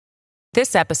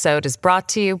This episode is brought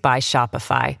to you by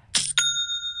Shopify.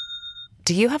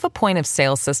 Do you have a point of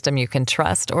sale system you can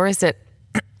trust, or is it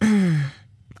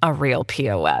a real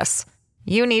POS?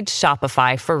 You need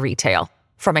Shopify for retail.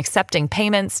 From accepting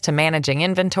payments to managing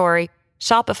inventory,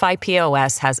 Shopify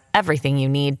POS has everything you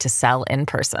need to sell in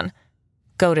person.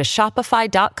 Go to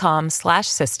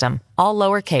shopify.com/system, all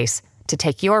lowercase, to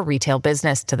take your retail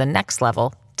business to the next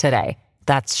level today.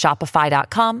 That's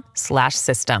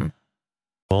shopify.com/system.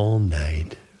 All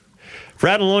night.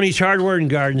 Fratelloni's Hardware and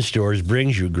Garden Stores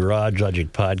brings you Garage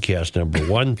Logic Podcast number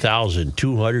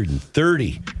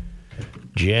 1230,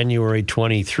 January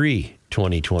 23,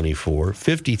 2024.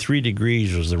 53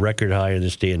 degrees was the record high on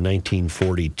this day in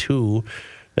 1942.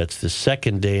 That's the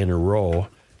second day in a row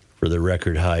for the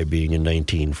record high being in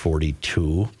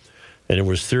 1942. And it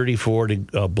was 34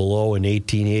 below in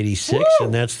 1886, Woo!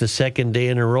 And that's the second day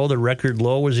in a row. The record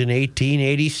low was in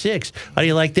 1886. How do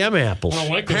you like them apples? I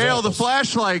like Hail apples. the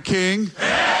flashlight king.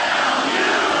 Hail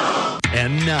you!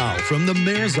 And now, from the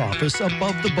mayor's office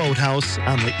above the boathouse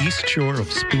on the east shore of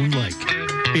Spoon Lake,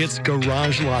 it's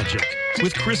Garage Logic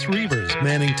with Chris Reavers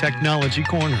manning Technology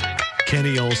Corner,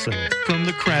 Kenny Olson from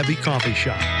the Krabby Coffee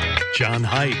Shop, John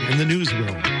Haidt in the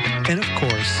newsroom, and of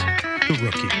course, the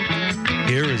rookie.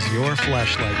 Here is your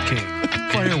flashlight king,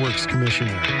 fireworks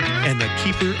commissioner, and the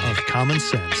keeper of common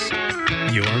sense,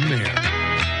 your mayor,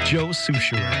 Joe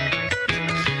Soucheray.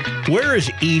 Where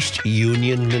is East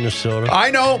Union, Minnesota? I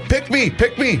know. Pick me.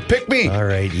 All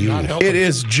right, you. It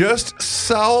is just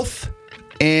south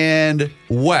and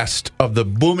west of the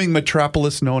booming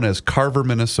metropolis known as Carver,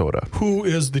 Minnesota. Who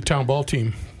is the town ball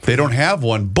team? They don't have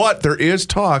one, but there is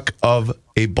talk of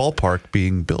a ballpark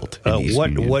being built in East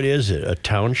Union. What is it? A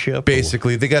township?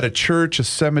 Basically, they got a church, a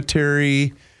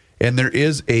cemetery, and there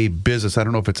is a business. I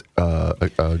don't know if it's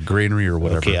a granary or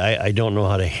whatever. Okay, I don't know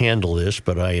how to handle this,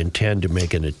 but I intend to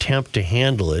make an attempt to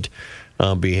handle it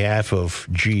on behalf of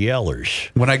GLers.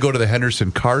 When I go to the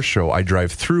Henderson Car Show, I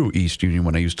drive through East Union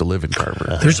when I used to live in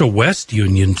Carver. There's a West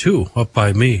Union, too, up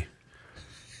by me.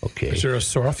 Okay. Is there a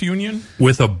South Union?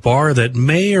 With a bar that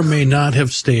may or may not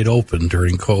have stayed open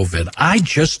during COVID. I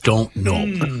just don't know.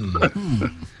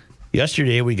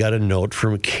 Yesterday, we got a note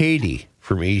from Katie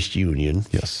from East Union.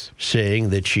 Yes.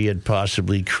 Saying that she had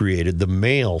possibly created the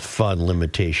male fun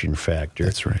limitation factor.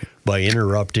 That's right. By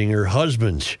interrupting her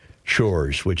husband's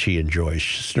chores, which he enjoys,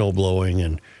 snow blowing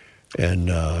and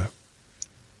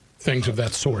Things of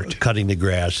that sort. Cutting the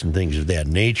grass and things of that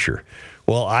nature.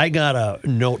 Well, I got a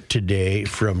note today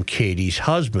from Katie's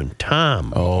husband,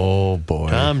 Tom. Oh, boy.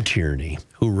 Tom Tierney,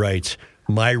 who writes,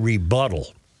 "My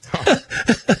rebuttal."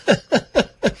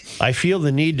 I feel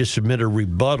the need to submit a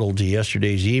rebuttal to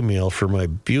yesterday's email from my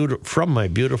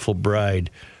beautiful bride.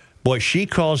 Boy, she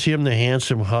calls him the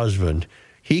handsome husband.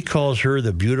 He calls her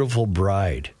the beautiful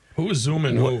bride. Who is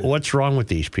zooming who? What's wrong with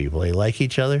these people? They like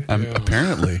each other?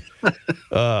 Apparently.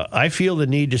 I feel the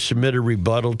need to submit a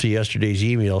rebuttal to yesterday's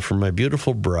email from my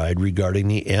beautiful bride regarding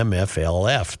the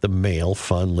MFLF, the male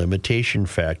fun limitation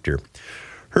factor.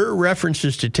 Her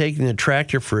references to taking the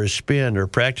tractor for a spin or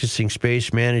practicing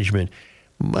space management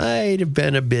might have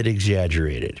been a bit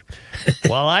exaggerated.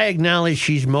 While I acknowledge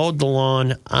she's mowed the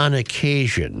lawn on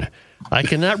occasion, I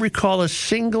cannot recall a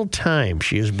single time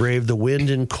she has braved the wind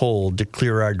and cold to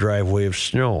clear our driveway of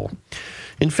snow.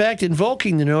 In fact,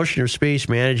 invoking the notion of space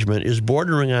management is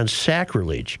bordering on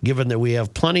sacrilege, given that we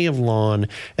have plenty of lawn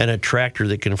and a tractor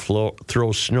that can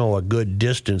throw snow a good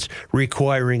distance,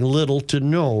 requiring little to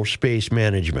no space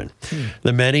management.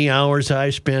 The many hours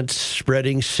I've spent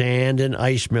spreading sand and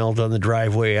ice melt on the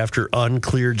driveway after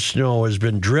uncleared snow has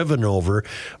been driven over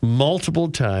multiple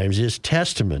times is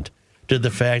testament to the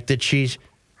fact that she's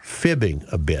fibbing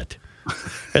a bit.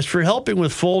 As for helping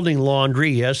with folding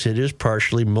laundry, yes, it is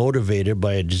partially motivated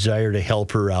by a desire to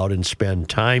help her out and spend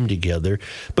time together,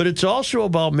 but it's also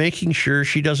about making sure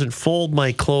she doesn't fold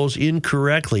my clothes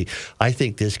incorrectly. I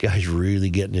think this guy's really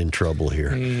getting in trouble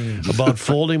here. About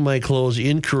folding my clothes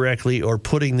incorrectly or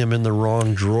putting them in the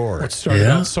wrong drawer. It started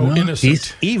out so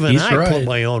innocent. Even I put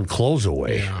my own clothes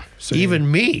away. Yeah, even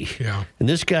me. Yeah. And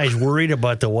this guy's worried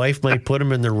about the wife might put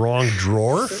them in the wrong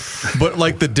drawer. But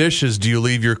like the dishes, do you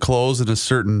leave your clothes in a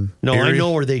certain area? I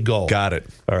know where they go. Got it.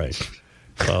 All right.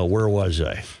 Where was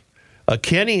I?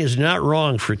 Kenny is not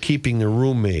wrong for keeping the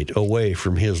roommate away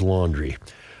from his laundry.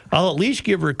 I'll at least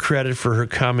give her credit for her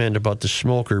comment about the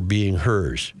smoker being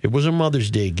hers. It was a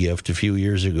Mother's Day gift a few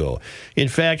years ago. In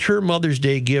fact, her Mother's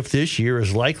Day gift this year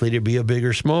is likely to be a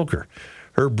bigger smoker.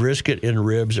 Her brisket and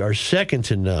ribs are second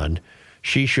to none.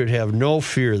 She should have no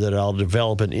fear that I'll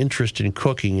develop an interest in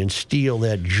cooking and steal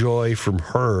that joy from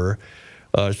her.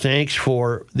 Thanks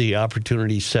for the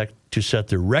opportunity to set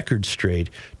the record straight.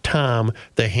 Tom,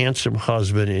 the handsome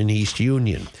husband in East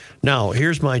Union. Now,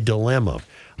 here's my dilemma.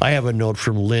 I have a note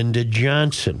from Linda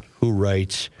Johnson, who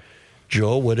writes,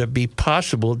 Joe, would it be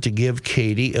possible to give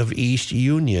Katie of East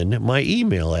Union my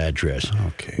email address?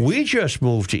 Okay. We just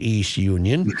moved to East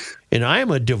Union, and I am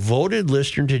a devoted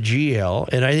listener to GL,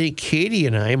 and I think Katie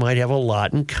and I might have a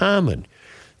lot in common.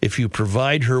 If you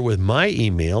provide her with my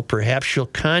email, perhaps she'll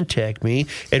contact me,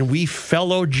 and we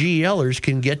fellow GLers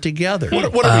can get together.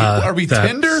 What are we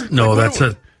Tinder? No,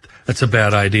 Like, that's a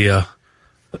bad idea.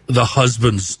 The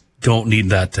husbands don't need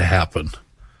that to happen.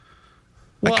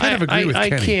 Well, I kind of agree with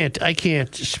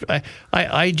Kenny.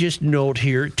 I just note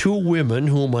here 2 women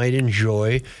who might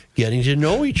enjoy getting to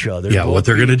know each other. Yeah, what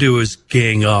they're going to do is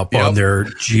gang up on their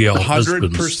GL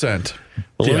husbands. 100%.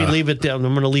 Well, let Yeah. me leave it down.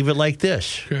 I'm going to leave it like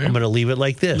this. Okay. I'm going to leave it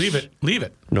like this. Leave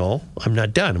it. No, I'm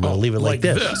not done. I'm going to leave it like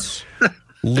this.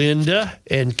 Linda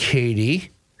and Katie,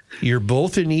 you're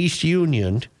both in East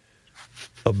Union.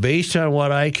 Based on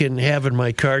what I can have in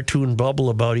my cartoon bubble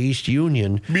about East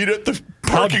Union, Meet at the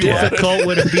how parking lot. difficult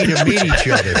would it be to meet each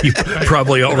other? You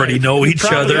probably already know each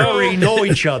Probably other. already know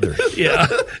each other. Yeah.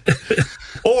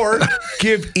 Or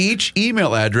give each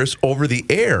email address over the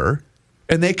air,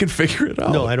 and they can figure it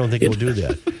out. No, I don't think we'll do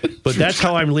that. But that's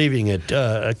how I'm leaving it.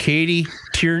 Katie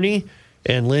Tierney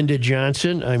and Linda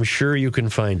Johnson, I'm sure you can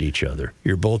find each other.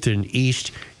 You're both in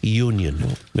East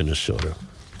Union, Minnesota.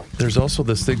 There's also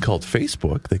this thing called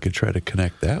Facebook. They could try to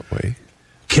connect that way.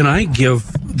 Can I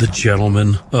give the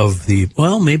gentleman of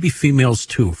maybe females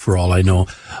too, for all I know,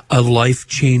 a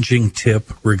life-changing tip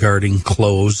regarding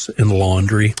clothes and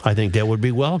laundry? I think that would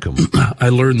be welcome. I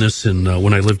learned this when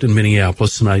I lived in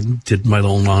Minneapolis, and I did my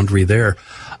own laundry there.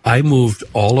 I moved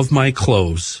all of my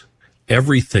clothes,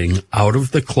 everything, out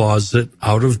of the closet,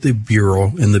 out of the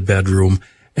bureau in the bedroom,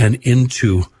 and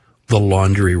into the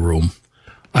laundry room.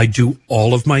 I do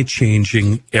all of my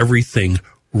changing, everything,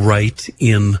 right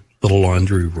in the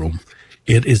laundry room.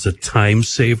 It is a time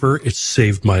saver. It's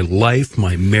saved my life,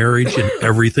 my marriage, and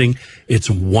everything. It's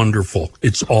wonderful.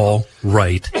 It's all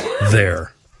right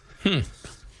there. There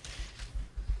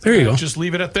you go. Just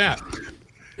leave it at that.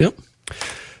 Yep.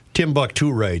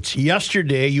 Timbuktu writes,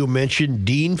 yesterday you mentioned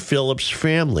Dean Phillips'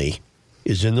 family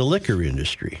is in the liquor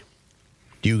industry.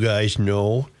 Do you guys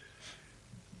know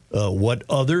what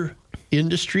other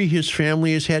industry his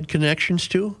family has had connections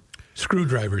to?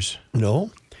 Screwdrivers.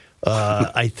 No.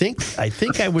 I think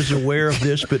I was aware of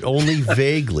this, but only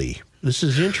vaguely. This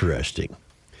is interesting.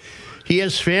 He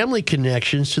has family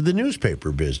connections to the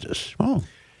newspaper business. Oh.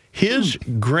 His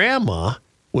grandma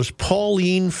was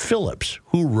Pauline Phillips,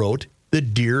 who wrote the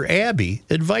Dear Abby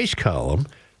advice column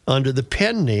under the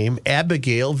pen name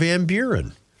Abigail Van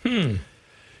Buren.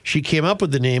 She came up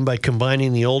with the name by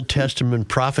combining the Old Testament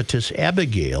prophetess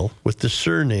Abigail with the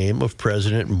surname of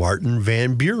President Martin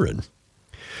Van Buren.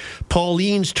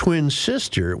 Pauline's twin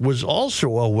sister was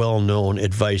also a well-known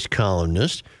advice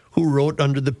columnist who wrote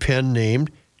under the pen name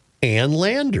Ann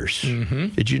Landers.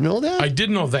 Did you know that? I did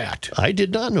know that. I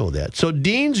did not know that. So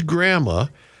Dean's grandma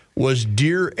was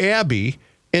Dear Abby,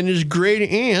 and his great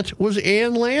aunt was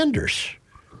Ann Landers.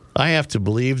 I have to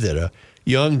believe that a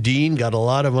young Dean got a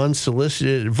lot of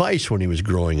unsolicited advice when he was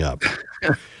growing up.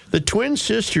 The twin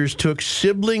sisters took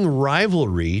sibling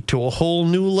rivalry to a whole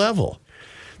new level.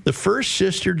 The first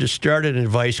sister to start an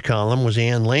advice column was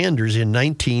Ann Landers in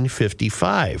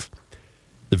 1955.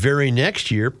 The very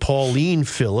next year, Pauline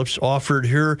Phillips offered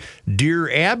her Dear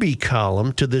Abby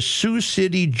column to the Sioux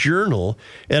City Journal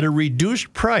at a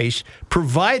reduced price,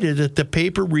 provided that the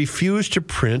paper refused to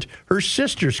print her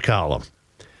sister's column.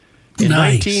 In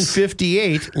Nice.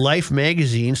 1958, Life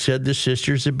magazine said the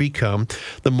sisters had become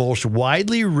the most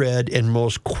widely read and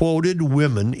most quoted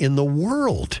women in the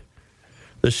world.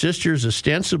 The sisters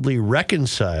ostensibly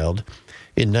reconciled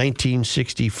in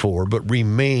 1964, but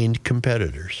remained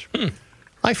competitors.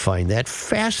 I find that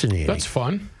fascinating. That's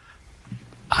fun.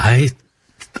 I'm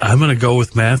going to go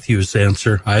with Matthew's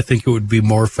answer. I think it would be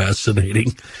more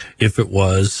fascinating if it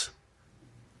was,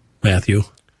 Matthew,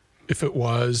 If it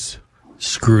was,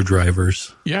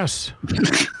 screwdrivers. yes.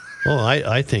 Oh,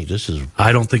 I think this is...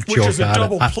 I don't think Which Joe is a got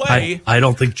double it. play. I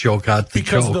don't think Joe got the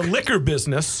Because joke. the liquor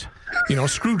business,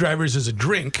 screwdrivers is a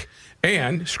drink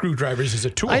and screwdrivers is a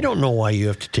tool. I don't know why you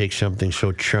have to take something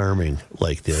so charming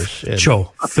like this. And,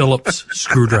 Joe, Phillips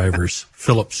screwdrivers.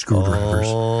 Phillips screwdrivers.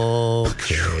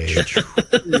 Okay.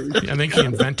 I think he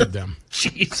invented them.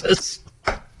 Jesus.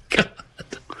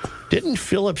 Didn't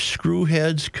Phillips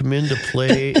screwheads come into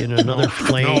play in another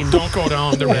plane? No, don't go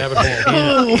down the rabbit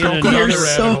hole. In Don't go down another,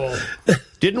 the rabbit hole.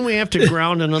 Didn't we have to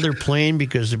ground another plane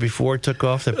because before it took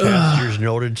off, the passengers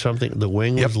noted something? The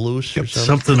wing was loose or something?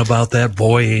 Something about that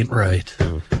boy ain't right.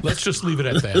 Let's just leave it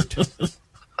at that.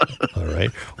 All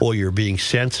right. Oh, you're being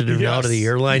sensitive now to the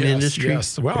airline industry?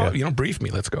 Yes. Well, brief me.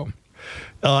 Let's go.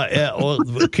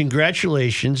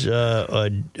 Congratulations,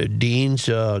 Dean's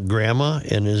grandma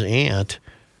and his aunt.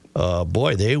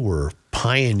 Boy, they were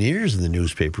pioneers in the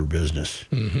newspaper business.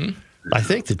 Mm-hmm. I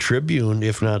think the Tribune,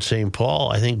 if not St.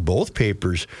 Paul, I think both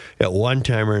papers at one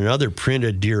time or another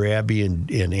printed Dear Abby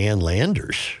and Ann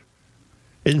Landers.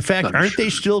 In fact, aren't they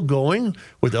still going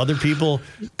with other people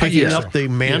picking up the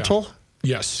mantle? Yeah.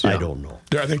 Yes. I don't know.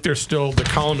 I think the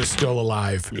column is still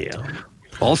alive. Yeah.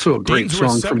 Also a great Dean's song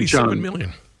worth from John.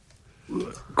 million.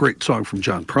 Great song from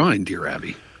John Prine, Dear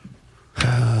Abby.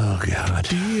 Oh, God.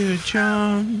 Dear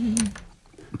John.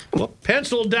 Well,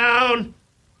 pencil down.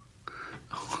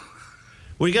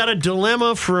 We got a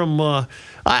dilemma from,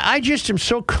 I just am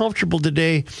so comfortable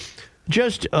today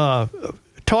just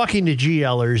talking to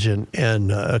GLers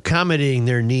and accommodating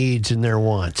their needs and their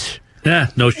wants. Yeah,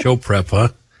 no show prep, huh?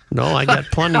 No, I got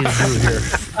plenty to do here.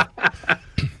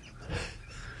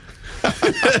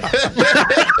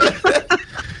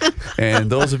 And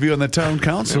those of you on the town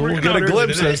council will get a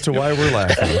glimpse as to why we're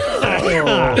laughing.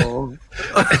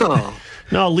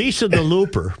 Now, Lisa the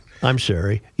Looper,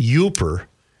 Youper,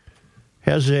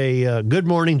 has a Good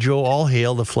Morning Joe, all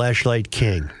hail the Flashlight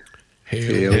King.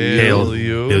 Hail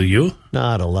you.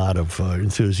 Not a lot of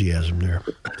enthusiasm there.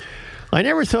 I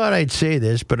never thought I'd say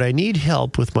this, but I need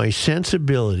help with my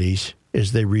sensibilities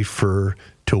as they refer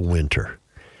to winter.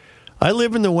 I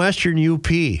live in the western UP.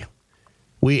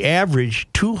 We average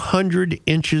 200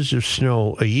 inches of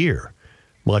snow a year,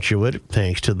 much of it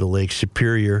thanks to the Lake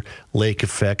Superior Lake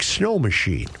Effect snow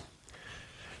machine.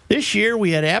 This year,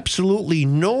 we had absolutely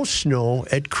no snow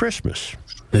at Christmas.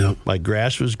 Yeah. My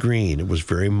grass was green. It was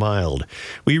very mild.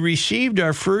 We received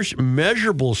our first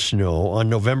measurable snow on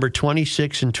November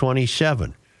 26 and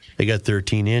 27. They got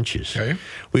 13 inches. Okay.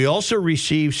 We also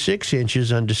received 6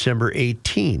 inches on December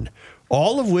 18,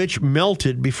 all of which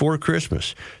melted before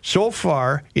Christmas. So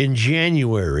far, in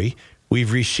January,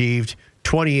 we've received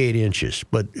 28 inches,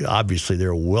 but obviously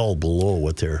they're well below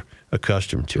what they're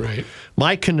accustomed to. Right.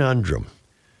 My conundrum,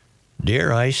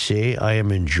 dare I say I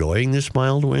am enjoying this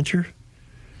mild winter?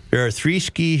 There are 3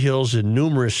 ski hills and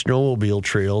numerous snowmobile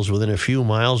trails within a few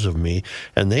miles of me,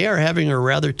 and they are having a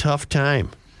rather tough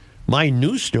time. My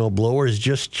new snowblower is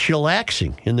just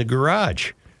chillaxing in the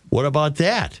garage. What about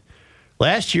that?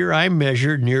 Last year, I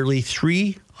measured nearly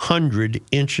 300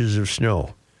 inches of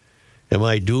snow. Am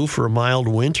I due for a mild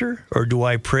winter, or do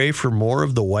I pray for more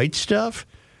of the white stuff?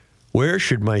 Where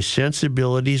should my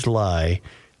sensibilities lie?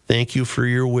 Thank you for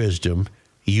your wisdom.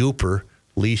 Youper,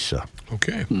 Lisa.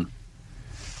 Okay.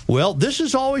 Well, this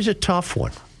is always a tough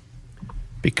one,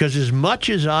 because as much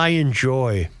as I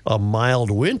enjoy a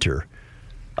mild winter,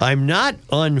 I'm not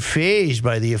unfazed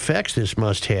by the effects this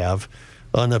must have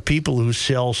on the people who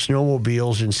sell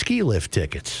snowmobiles and ski lift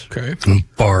tickets. Okay.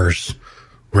 Bars,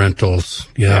 rentals,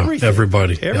 yeah, Everything.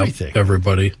 everybody. Everything. Yep,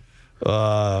 everybody.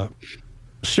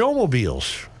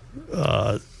 Snowmobiles.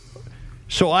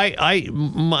 So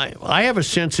I have a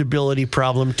sensibility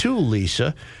problem too,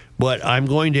 Lisa, but I'm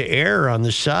going to err on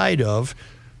the side of,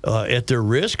 at the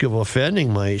risk of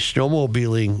offending my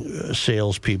snowmobiling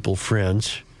salespeople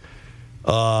friends,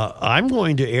 I'm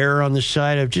going to err on the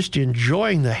side of just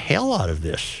enjoying the hell out of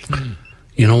this.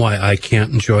 You know why I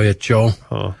can't enjoy it, Joe?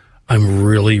 I'm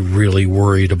really, really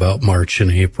worried about March and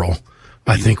April.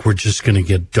 I think we're just going to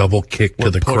get double kicked to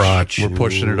the crotch. We're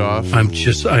pushing it off.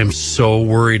 I'm so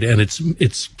worried, and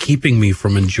it's keeping me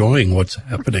from enjoying what's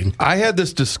happening. I had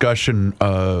this discussion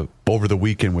over the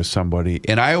weekend with somebody,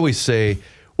 and I always say,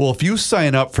 well, if you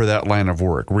sign up for that line of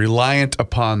work, reliant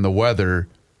upon the weather,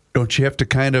 don't you have to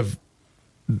kind of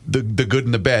the good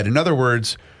and the bad? In other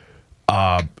words,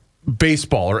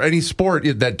 baseball or any sport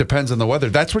that depends on the weather.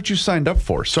 That's what you signed up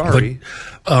for. Sorry.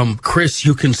 But, Chris,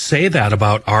 you can say that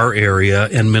about our area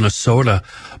and Minnesota,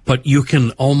 but you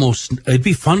can it'd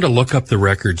be fun to look up the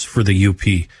records for the UP,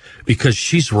 because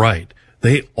she's right.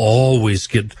 They always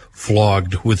get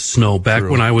flogged with snow. Back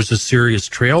when I was a serious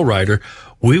trail rider,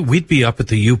 we'd be up at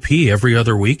the UP every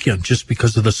other weekend just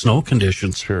because of the snow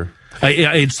conditions. Sure.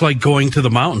 It's like going to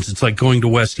the mountains. It's like going to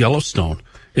West Yellowstone.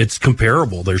 It's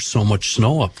comparable. There's so much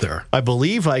snow up there. I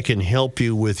believe I can help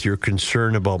you with your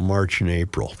concern about March and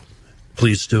April.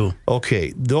 Please do.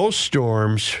 Okay, those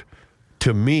storms,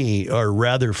 to me, are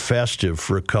rather festive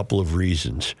for a couple of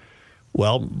reasons.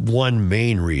 Well, one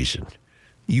main reason.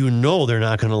 You know they're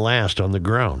not going to last on the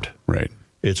ground. Right.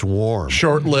 It's warm.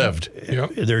 Short-lived.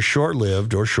 Yep. They're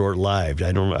short-lived or short-lived.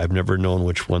 I've never known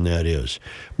which one that is.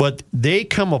 But they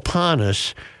come upon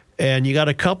us, and you got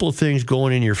a couple of things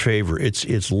going in your favor.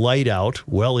 It's light out,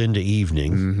 well into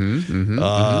evening.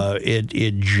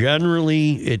 It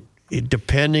generally,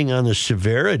 depending on the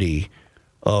severity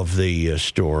of the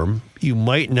storm, you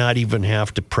might not even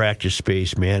have to practice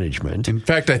space management. In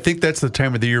fact, I think that's the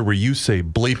time of the year where you say,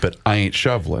 bleep it, I ain't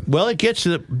shoveling. Well, it gets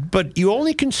to but you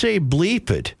only can say bleep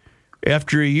it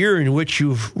after a year in which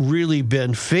you've really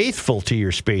been faithful to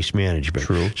your space management.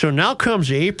 True. So now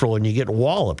comes April and you get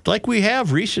walloped, like we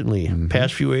have recently,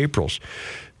 past few Aprils.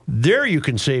 There you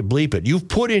can say bleep it. You've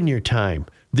put in your time.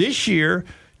 This year,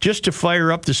 just to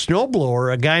fire up the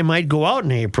snowblower, a guy might go out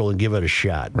in April and give it a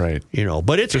shot. Right.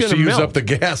 But it's going Just to to use melt. up the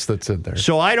gas that's in there.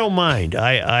 So I don't mind.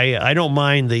 I don't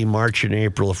mind the March and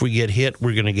April. If we get hit,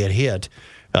 we're going to get hit.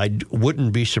 I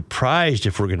wouldn't be surprised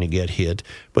if we're going to get hit,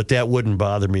 but that wouldn't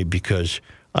bother me because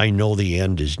I know the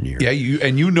end is near. Yeah,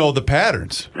 you know the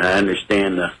patterns. I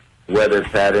understand the weather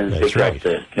patterns. That's Pick up right.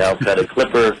 the Calcutta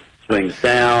Clipper, swings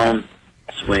down,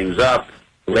 swings up,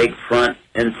 lakefront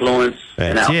influence,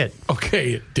 and That's out. it.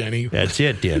 Okay, Denny. That's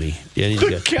it, Denny. Denny's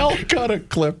The got. Calcutta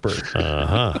Clipper.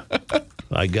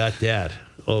 I got that.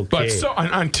 Okay. But so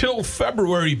until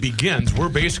February begins, we're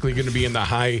basically going to be in the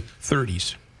high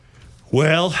 30s.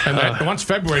 Well, And then once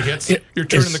February hits, you're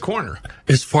turning the corner.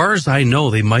 As far as I know,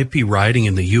 they might be riding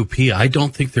in the UP. I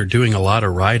don't think they're doing a lot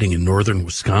of riding in northern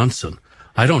Wisconsin.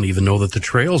 I don't even know that the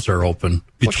trails are open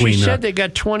between. she said they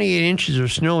got 28 inches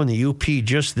of snow in the UP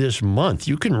just this month.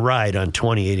 You can ride on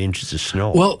 28 inches of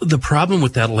snow. Well, the problem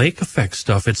with that lake effect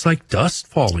stuff, it's like dust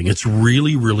falling. It's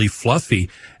really, really fluffy,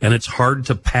 and it's hard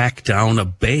to pack down a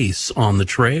base on the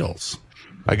trails.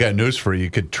 I got news for you. You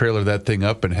could trailer that thing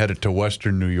up and head it to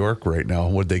western New York right now.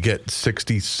 Would they get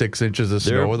 66 inches of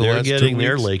snow in the they're last 2 getting weeks?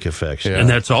 their lake effects. Yeah. And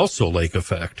that's also lake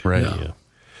effect. Right. Yeah.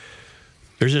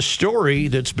 There's a story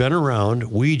that's been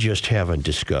around. We just haven't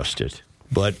discussed it,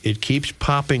 but it keeps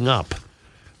popping up.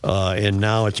 And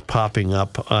now it's popping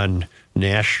up on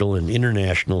national and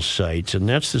international sites. And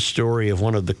that's the story of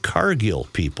one of the Cargill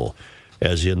people,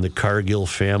 as in the Cargill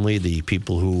family, the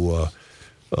people who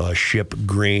ship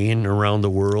grain around the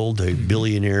world, a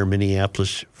billionaire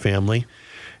Minneapolis family.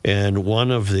 And one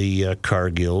of the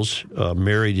Cargills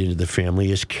married into the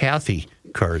family is Kathy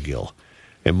Cargill.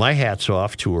 And my hat's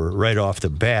off to her right off the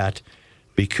bat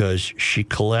because she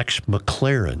collects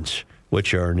McLarens,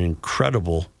 which are an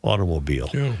incredible automobile.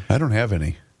 Yeah. I don't have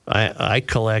any. I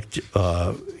collect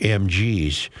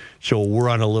MGs, so we're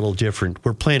on a little different.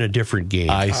 We're playing a different game.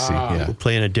 I see. Yeah. We're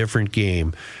playing a different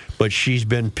game. But she's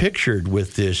been pictured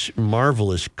with this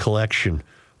marvelous collection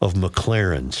of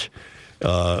McLarens,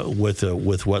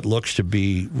 with what looks to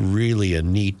be really a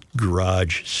neat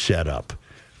garage setup.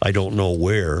 I don't know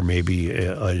where, maybe in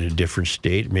a different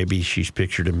state. Maybe she's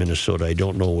pictured in Minnesota. I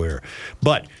don't know where.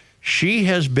 But she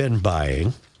has been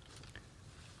buying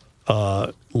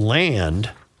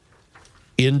land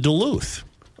in Duluth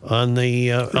on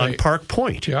on Park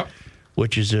Point, Yep.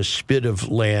 which is a spit of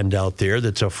land out there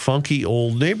that's a funky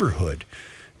old neighborhood.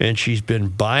 And she's been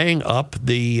buying up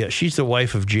she's the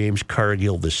wife of James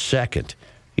Cargill II.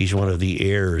 He's one of the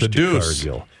heirs The to Deuce.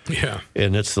 Cargill. Yeah.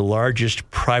 And it's the largest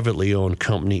privately owned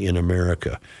company in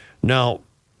America. Now,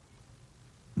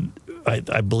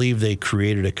 I believe they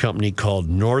created a company called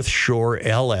North Shore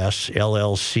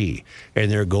LLC,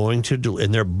 and they're going to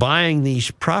and they're buying these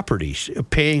properties,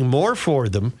 paying more for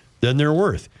them than they're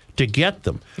worth to get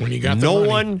them. When you got the no money.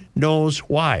 one knows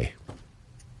why.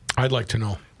 I'd like to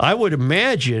know. I would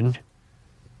imagine.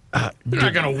 You're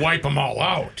not going to wipe them all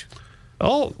out.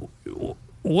 Oh,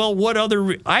 well,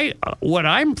 what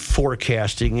I'm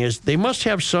forecasting is they must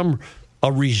have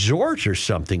a resort or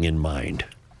something in mind.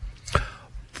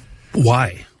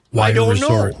 Why? Why I don't a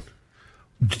resort? know.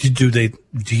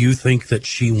 Do you think that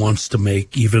she wants to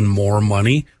make even more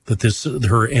money? That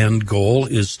her end goal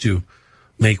is to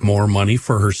make more money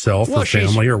for herself or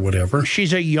family or whatever?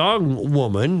 She's a young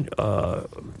woman.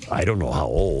 I don't know how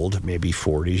old, maybe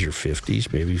 40s or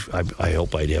 50s. Maybe I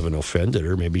hope I haven't offended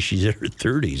her. Maybe she's in her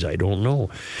 30s. I don't know.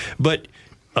 But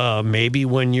maybe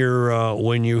when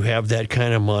you have that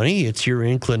kind of money, it's your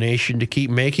inclination to keep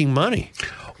making money.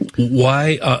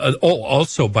 Why?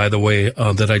 Also, by the way,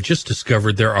 that I just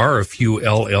discovered, there are a few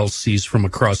LLCs from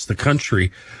across the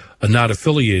country not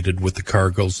affiliated with the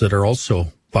Cargills that are also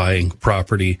buying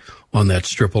property on that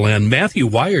strip of land. Matthew,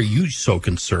 why are you so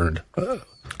concerned?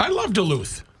 I love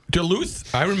Duluth.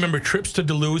 I remember trips to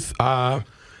Duluth. But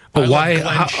why?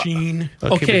 Glenn Sheen.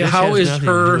 Okay, but this how has is nothing to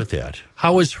do her? with that.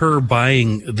 How is her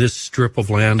buying this strip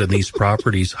of land and these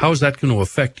properties? How is that going to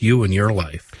affect you in your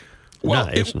life? Well,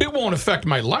 No, it won't affect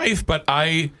my life, but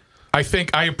I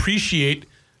think I appreciate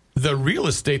the real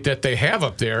estate that they have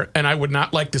up there, and I would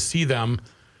not like to see them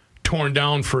torn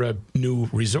down for a new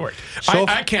resort.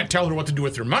 I can't tell her what to do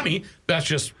with her money. That's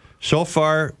just... So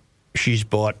far, she's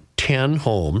bought 10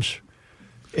 homes,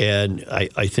 and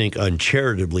I think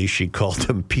uncharitably she called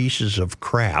them pieces of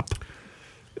crap.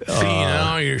 See,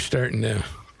 now you're starting to...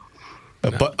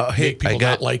 hey, people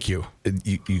not like you.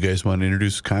 You guys want to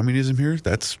introduce communism here?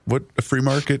 That's what a free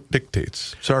market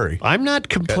dictates. Sorry. I'm not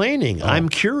complaining. I'm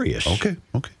curious. Okay.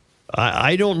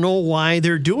 I don't know why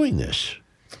they're doing this.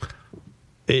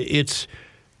 It's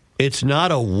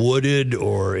not a wooded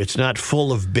or it's not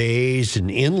full of bays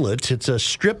and inlets. It's a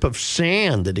strip of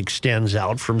sand that extends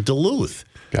out from Duluth.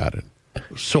 Got it.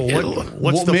 So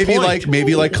what's the maybe point?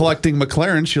 Maybe like collecting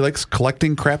McLaren, she likes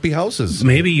collecting crappy houses.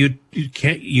 Maybe you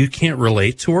can't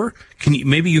relate to her.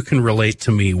 Maybe you can relate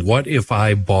to me. What if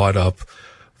I bought up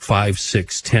 5,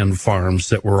 6, 10 farms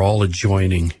that were all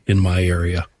adjoining in my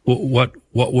area? What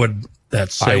would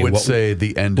that say? I would say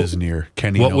the end is near.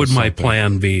 Kenny, what would my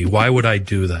plan be? Why would I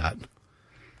do that?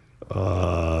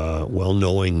 Well,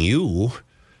 knowing you,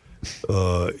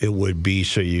 it would be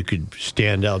so you could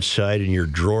stand outside in your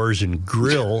drawers and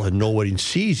grill and nobody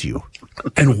sees you.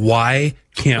 And why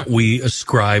can't we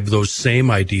ascribe those same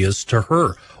ideas to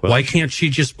her? Why can't she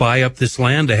just buy up this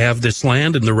land to have this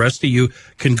land and the rest of you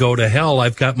can go to hell?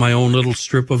 I've got my own little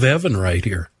strip of heaven right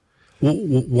here.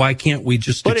 Why can't we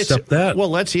just accept that? Well,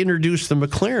 let's introduce the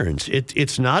McLarens.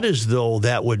 It's not as though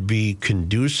that would be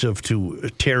conducive to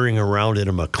tearing around in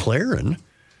a McLaren.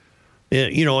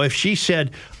 You know, if she said,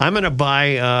 I'm going to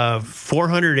buy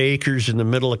 400 acres in the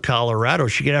middle of Colorado,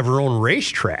 she could have her own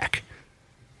racetrack.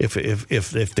 If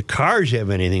the cars have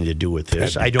anything to do with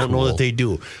this, I don't know that they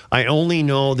do. I only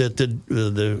know that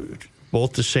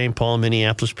both the St. Paul and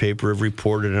Minneapolis paper have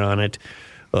reported on it.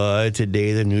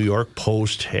 Today, the New York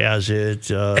Post has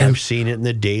it. I've seen it in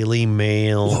the Daily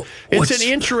Mail. It's an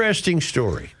interesting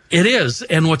story. It is.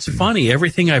 And what's funny,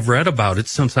 everything I've read about it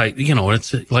since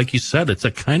it's like you said, it's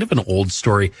a kind of an old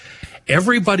story.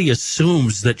 Everybody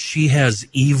assumes that she has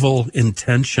evil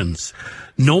intentions.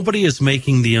 Nobody is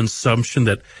making the assumption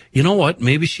that, you know what,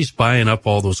 maybe she's buying up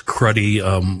all those cruddy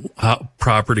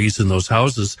properties in those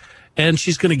houses, and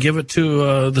she's going to give it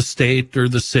to the state or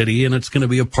the city, and it's going to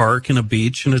be a park and a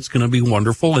beach, and it's going to be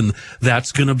wonderful, and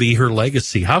that's going to be her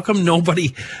legacy. How come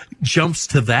nobody jumps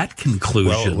to that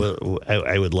conclusion? Well,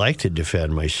 I would like to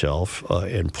defend myself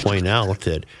and point out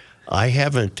that I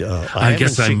haven't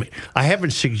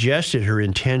suggested her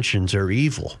intentions are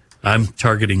evil. I'm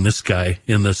targeting this guy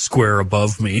in the square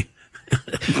above me.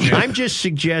 I'm just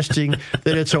suggesting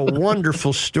that it's a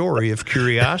wonderful story of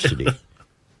curiosity.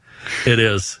 It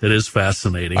is. It is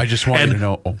fascinating. I just want you to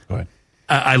know. Oh, go ahead.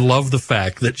 I love the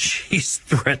fact that she's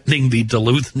threatening the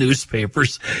Duluth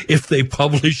newspapers if they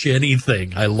publish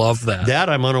anything. I love that. That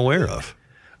I'm unaware of.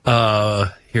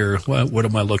 Here, what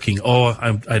am I looking? Oh,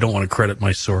 I don't want to credit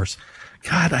my source.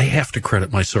 God, I have to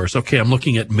credit my source. Okay, I'm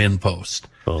looking at MinPost.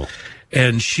 Oh.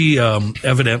 And she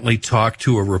evidently talked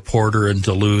to a reporter in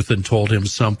Duluth and told him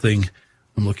something.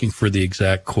 I'm looking for the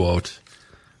exact quote.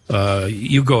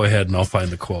 You go ahead and I'll find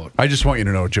the quote. I just want you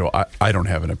to know, Joe, I don't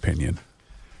have an opinion.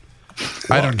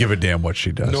 Well, I don't give a damn what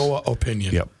she does. Noah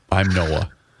opinion. Yep, I'm Noah.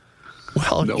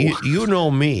 Well, Noah. You know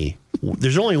me.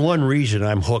 There's only one reason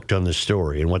I'm hooked on this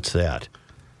story, and what's that?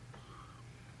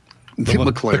 The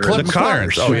McLaren. The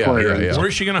cars. Oh, yeah.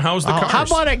 Where's she going to house the cars? How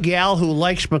about a gal who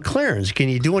likes McLarens? Can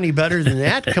you do any better than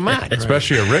that? Come on.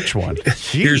 Especially a rich one.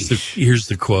 Here's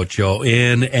the quote, Joe.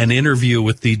 In an interview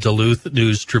with the Duluth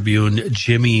News Tribune,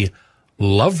 Jimmy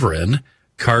Lovren,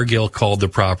 Cargill called the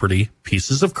property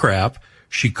pieces of crap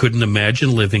she couldn't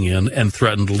imagine living in and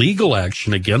threatened legal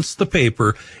action against the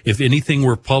paper if anything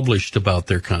were published about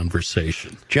their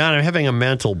conversation. John, I'm having a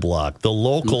mental block. The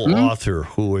local author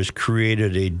who has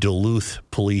created a Duluth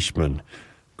policeman.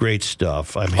 Great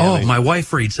stuff. My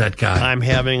wife reads that guy. I'm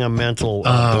having a mental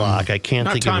block. I can't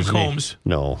think of his Tom Combs.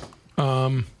 name.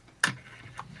 No.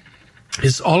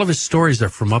 All of his stories are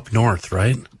from up north,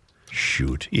 right?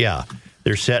 Shoot. Yeah.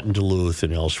 They're set in Duluth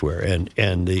and elsewhere.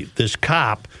 And this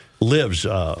cop lives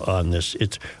on this.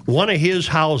 It's one of his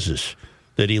houses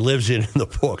that he lives in the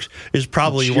books is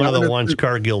probably one of the ones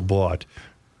Cargill bought.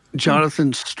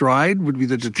 Jonathan Stride would be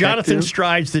the detective. Jonathan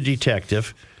Stride's the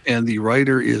detective. And the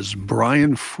writer is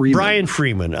Brian Freeman. Brian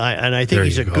Freeman. I think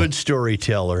he's a good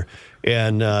storyteller.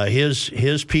 And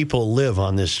his people live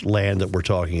on this land that we're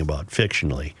talking about,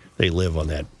 fictionally. They live on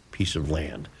that piece of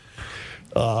land.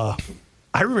 I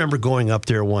remember going up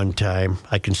there one time.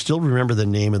 I can still remember the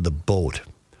name of the boat.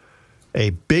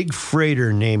 A big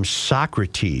freighter named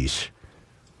Socrates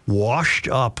washed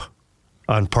up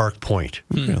on Park Point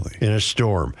in a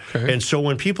storm. Okay. And so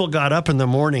when people got up in the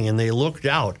morning and they looked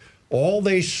out, all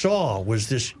they saw was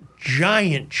this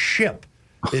giant ship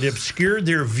that obscured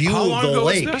their view How of long the ago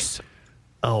lake. was this?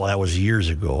 Oh, that was years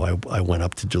ago. I went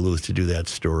up to Duluth to do that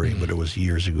story, but it was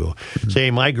years ago. Say,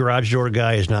 my garage door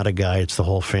guy is not a guy, it's the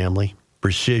whole family.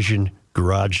 Precision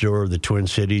Garage Door of the Twin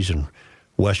Cities in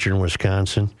western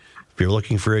Wisconsin. If you're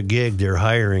looking for a gig, they're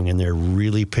hiring, and they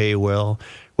really pay well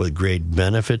with great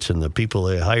benefits, and the people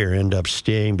they hire end up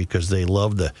staying because they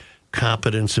love the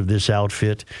competence of this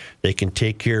outfit. They can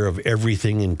take care of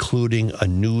everything, including a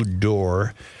new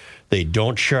door. They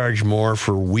don't charge more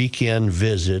for weekend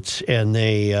visits, and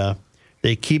they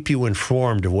keep you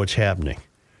informed of what's happening.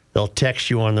 They'll text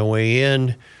you on the way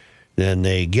in, then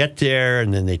they get there,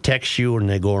 and then they text you, and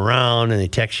they go around, and they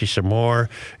text you some more,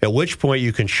 at which point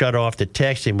you can shut off the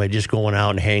texting by just going out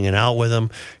and hanging out with them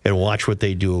and watch what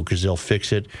they do, because they'll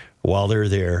fix it while they're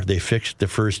there. They fixed it the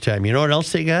first time. You know what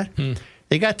else they got?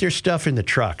 They got their stuff in the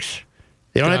trucks.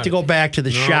 They don't have to go back to the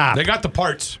shop. They got the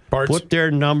parts. Put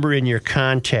their number in your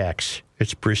contacts.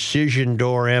 It's Precision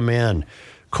Door MN.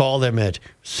 Call them at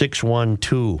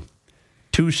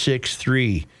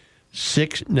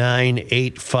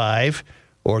 612-263-6985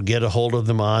 or get a hold of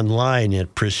them online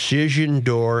at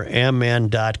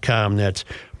precisiondoormn.com. That's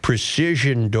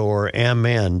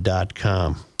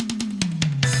precisiondoormn.com.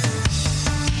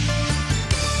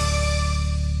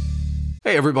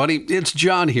 Hey everybody, it's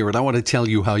John here, and I want to tell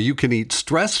you how you can eat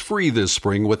stress-free this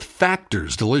spring with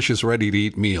Factor's delicious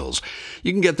ready-to-eat meals.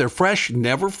 You can get their fresh,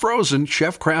 never frozen,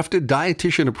 chef-crafted,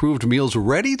 dietitian-approved meals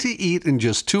ready to eat in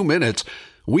just 2 minutes.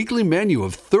 Weekly menu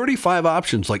of 35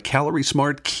 options like Calorie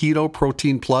Smart, Keto,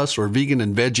 Protein Plus, or Vegan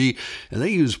and Veggie, and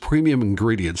they use premium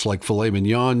ingredients like filet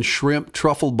mignon, shrimp,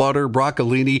 truffle butter,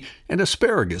 broccolini, and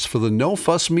asparagus for the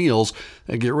no-fuss meals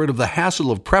that get rid of the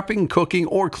hassle of prepping, cooking,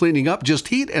 or cleaning up. Just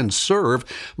heat and serve.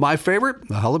 My favorite,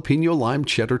 the jalapeno lime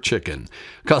cheddar chicken.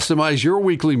 Customize your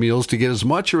weekly meals to get as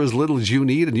much or as little as you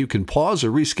need, and you can pause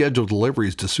or reschedule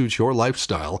deliveries to suit your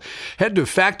lifestyle. Head to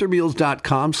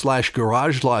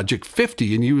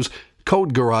factormeals.com/GarageLogic50 and use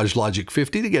code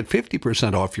GarageLogic50 to get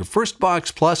 50% off your first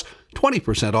box plus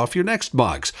 20% off your next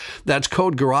box. That's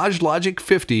code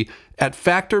GarageLogic50 at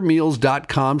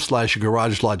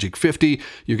factormeals.com/GarageLogic50.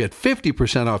 You get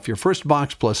 50% off your first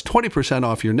box plus 20%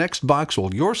 off your next box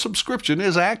while your subscription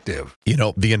is active. You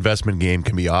know, the investment game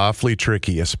can be awfully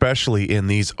tricky, especially in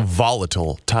these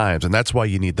volatile times, and that's why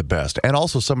you need the best, and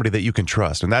also somebody that you can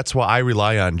trust, and that's why I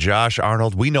rely on Josh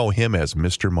Arnold. We know him as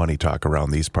Mr. Money Talk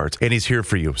around these parts, and he's here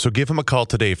for you. So give him a call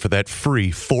today for that free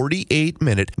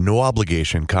 48-minute,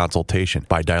 no-obligation consultation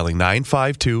by dialing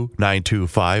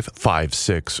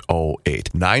 952-925-5608.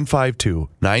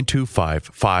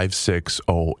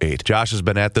 952-925-5608. Josh has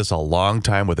been at this a long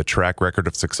time with a track record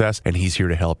of success, and he's here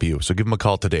to help you. So give him a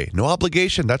call today. No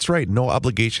obligation. That's right. No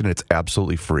obligation. It's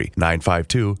absolutely free.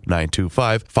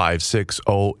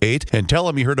 952-925-5608. And tell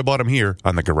him you heard about him here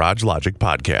on the Garage Logic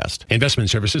podcast. Investment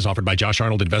services offered by Josh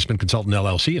Arnold Investment Consultant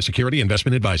LLC, a security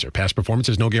investment advisor. Past performance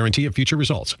is no guarantee of future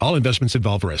results. All investments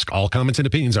involve risk. All comments and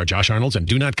opinions are Josh Arnold's and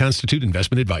do not constitute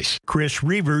investment advice. Chris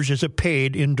Reavers is a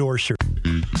paid endorser.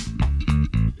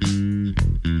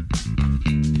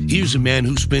 Here's a man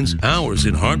who spends hours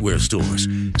in hardware stores,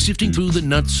 sifting through the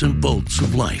nuts and bolts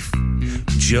of life.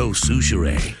 Joe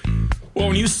Souchere. Well,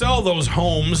 when you sell those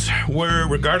homes, where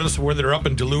regardless of whether they're up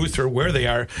in Duluth or where they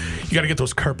are, you got to get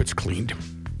those carpets cleaned.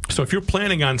 So if you're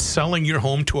planning on selling your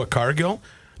home to a Cargill,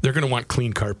 they're going to want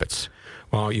clean carpets.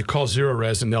 Well, you call Zero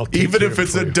Res and they'll take Even care if of it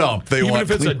it's for a you. dump, they want Even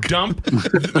if it's a clean dump,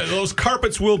 those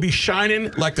carpets will be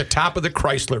shining like the top of the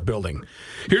Chrysler building.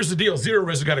 Here's the deal. Zero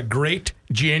Res has got a great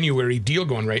January deal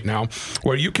going right now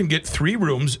where you can get 3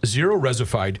 rooms, zero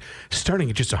resified, starting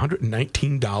at just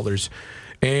 $119.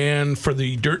 And for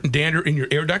the dirt and dander in your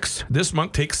air ducts, this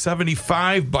month takes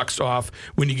 $75 off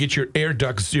when you get your air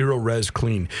ducts zero res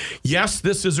clean. Yes,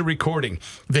 this is a recording.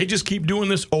 They just keep doing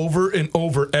this over and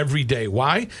over every day.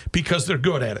 Why? Because they're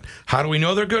good at it. How do we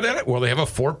know they're good at it? Well, they have a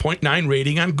 4.9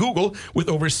 rating on Google with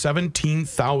over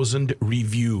 17,000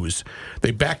 reviews.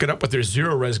 They back it up with their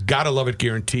zero res, gotta love it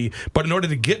guarantee. But in order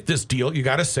to get this deal, you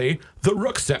gotta say, the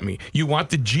Rook sent me. You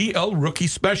want the GL Rookie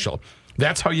Special.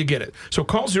 That's how you get it. So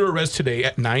call Zero Res today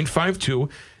at 952-925-5608.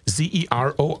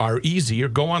 ZeroRez, or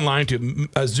go online to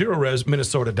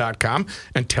ZeroResMinnesota.com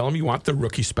and tell them you want the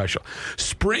rookie special.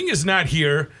 Spring is not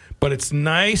here, but it's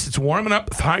nice. It's warming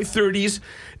up, high 30s,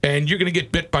 and you're going to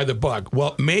get bit by the bug.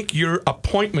 Well, make your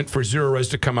appointment for Zero Res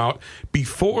to come out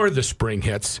before the spring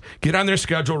hits. Get on their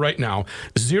schedule right now,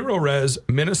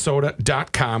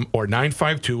 ZeroResMinnesota.com or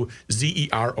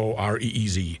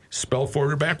 952-ZeroRez. Spelled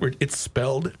forward or backward, it's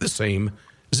spelled the same,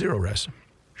 Zero Res.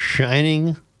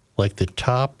 Shining like the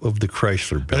top of the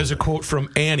Chrysler Building. That is a quote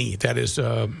from Annie. That is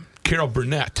Carol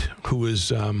Burnett, who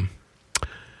is,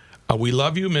 we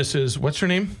love you, Mrs. What's her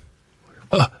name?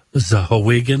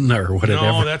 Zahowigan or whatever.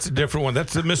 No, that's a different one.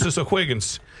 That's the Mrs.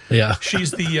 O'Higgins. Yeah.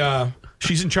 She's the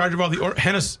she's in charge of all the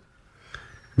Hennessy.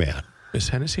 Man. Is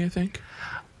Hennessy, I think?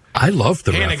 I love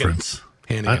the Hannigan. reference.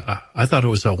 Hannigan. I thought it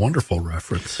was a wonderful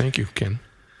reference. Thank you, Ken.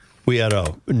 We had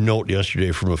a note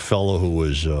yesterday from a fellow who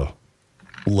was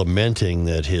lamenting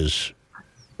that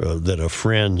that a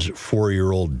friend's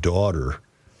 4-year-old daughter,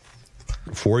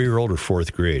 4-year-old or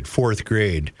fourth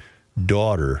grade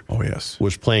daughter,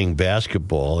 was playing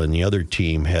basketball, and the other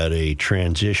team had a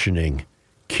transitioning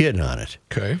kid on it.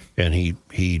 Okay. And he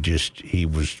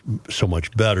was so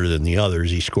much better than the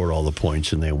others. He scored all the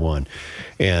points and they won.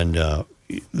 And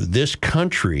this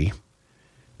country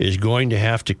is going to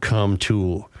have to come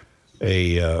to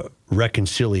a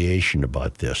reconciliation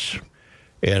about this.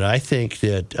 And I think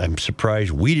that I'm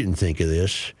surprised we didn't think of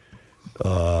this.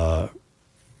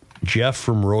 Jeff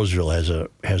from Roseville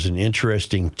has an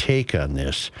interesting take on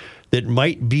this that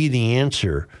might be the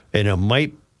answer, and it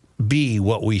might be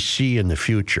what we see in the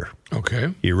future.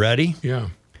 Okay. You ready? Yeah.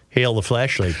 Hail the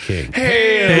Flashlight King.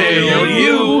 Hail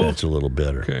you. That's a little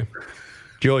better. Okay.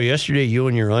 Joe, yesterday you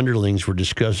and your underlings were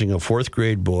discussing a fourth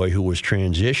grade boy who was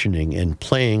transitioning and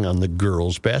playing on the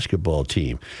girls' basketball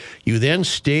team. You then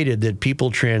stated that people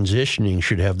transitioning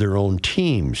should have their own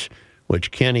teams,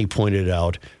 which Kenny pointed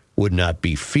out would not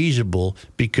be feasible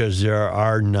because there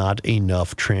are not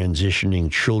enough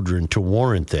transitioning children to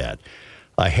warrant that.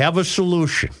 I have a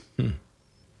solution,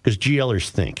 because GLers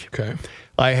think. Okay.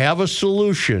 I have a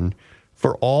solution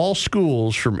for all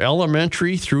schools from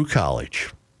elementary through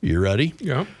college. You ready?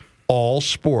 Yeah. All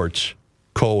sports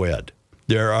co-ed.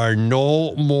 There are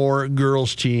no more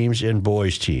girls' teams and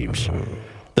boys' teams.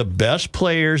 The best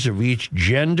players of each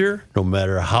gender, no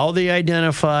matter how they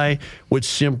identify, would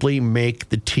simply make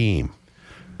the team.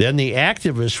 Then the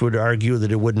activists would argue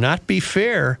that it would not be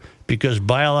fair because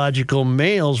biological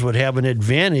males would have an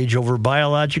advantage over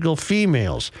biological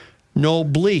females. No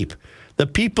bleep. The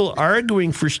people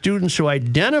arguing for students who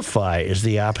identify as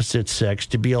the opposite sex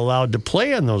to be allowed to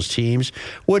play on those teams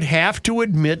would have to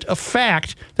admit a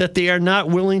fact that they are not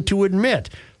willing to admit.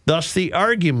 Thus, the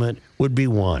argument would be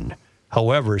won.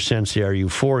 However, since they are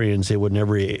euphorians, they would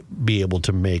never be able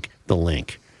to make the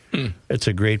link. It's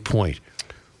a great point.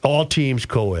 All teams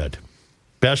co-ed.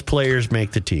 Best players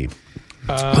make the team.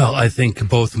 Well, I think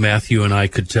both Matthew and I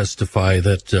could testify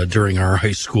that during our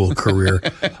high school career,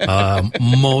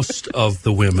 most of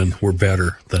the women were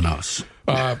better than us.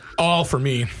 All for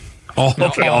me. All.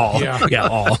 Okay, all. Yeah,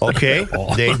 all. Okay,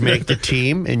 All. they'd make the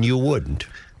team and you wouldn't.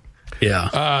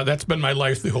 Yeah. That's been my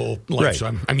life the whole life, Right.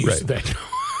 so I'm used to that.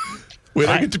 Wait,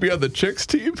 I get to be on the chicks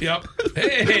team? Yep.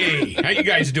 Hey, how you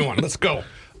guys doing? Let's go.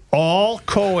 All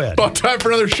co-ed. About time for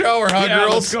another shower, huh, Yeah,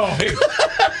 girls? let's go. Hey,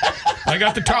 I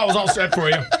got the towels all set for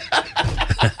you.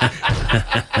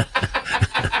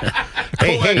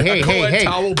 Co-ed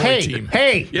towel boy team.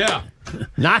 Hey, Yeah.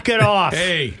 knock it off.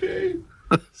 Hey.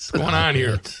 What's going on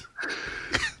here?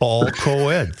 All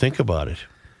co-ed. Think about it.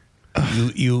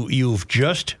 You've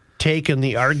just taken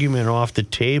the argument off the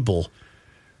table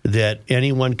that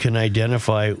anyone can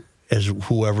identify as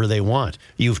whoever they want.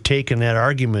 You've taken that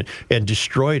argument and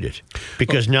destroyed it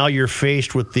because now you're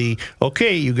faced with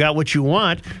okay, you got what you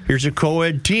want. Here's a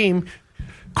co-ed team.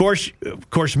 Of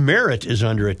course, merit is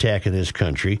under attack in this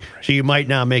country, so you might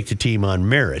not make the team on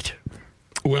merit.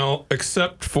 Well,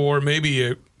 except for maybe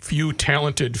a few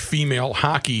talented female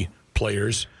hockey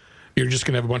players, you're just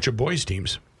going to have a bunch of boys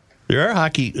teams. There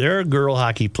are girl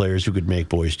hockey players who could make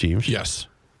boys teams. Yes.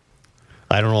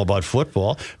 I don't know about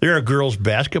football. There are girls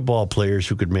basketball players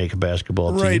who could make a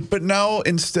basketball team. Right, but now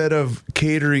instead of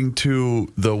catering to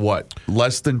the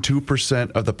less than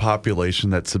 2% of the population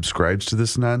that subscribes to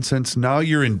this nonsense, now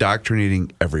you're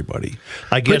indoctrinating everybody.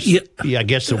 I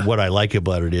guess what I like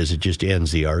about it is it just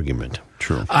ends the argument.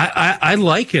 True. I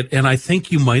like it, and I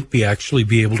think you might actually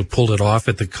be able to pull it off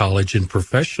at the college and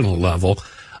professional level.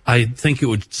 I think it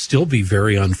would still be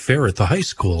very unfair at the high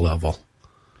school level.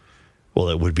 Well,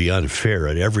 it would be unfair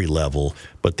at every level,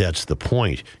 but that's the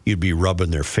point. You'd be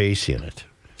rubbing their face in it.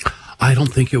 I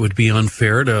don't think it would be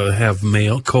unfair to have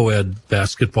male co-ed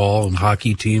basketball and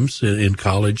hockey teams in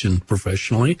college and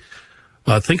professionally.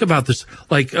 Think about this,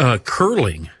 like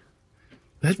curling.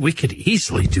 That we could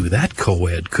easily do that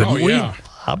co-ed, couldn't we?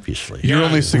 Obviously. You're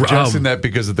only suggesting that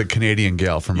because of the Canadian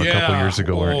gal from a couple years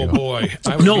ago. Oh, boy.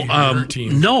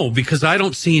 No, because I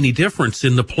don't see any difference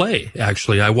in the play,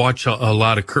 actually. I watch a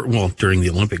lot of, during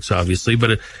the Olympics, obviously,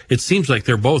 but it seems like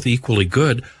they're both equally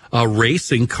good.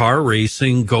 Racing, car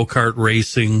racing, go-kart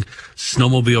racing,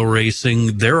 snowmobile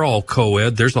racing, they're all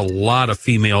co-ed. There's a lot of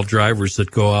female drivers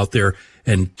that go out there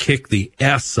and kick the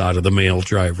ass out of the male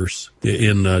drivers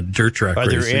in dirt track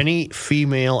racing. Are there any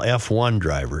female F1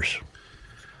 drivers?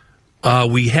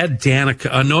 We had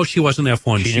Danica. No, she wasn't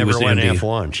F1. She never was went Indy.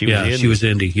 F1. She was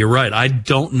Indy. You're right. I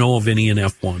don't know of any in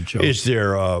F1, Joe. Is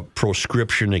there a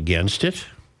proscription against it?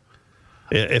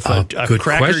 If a good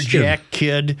Cracker question. Jack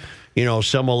kid,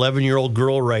 some 11-year-old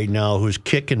girl right now who's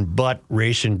kicking butt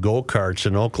racing go-karts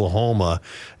in Oklahoma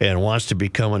and wants to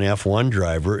become an F1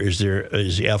 driver, is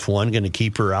F1 going to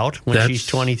keep her out when she's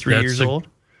 23 years old?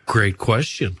 Great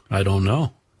question. I don't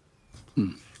know.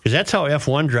 Because that's how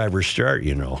F1 drivers start,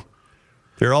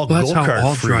 They're all That's go-kart how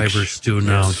all freaks. drivers do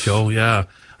now, Joe. Yeah.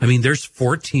 I mean, there's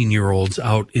 14-year-olds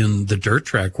out in the dirt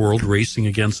track world racing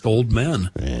against old men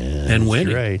and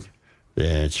winning. Right.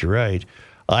 That's right.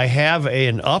 I have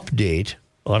an update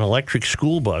on electric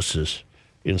school buses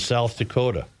in South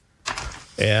Dakota.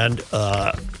 And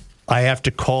I have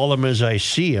to call them as I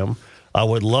see them. I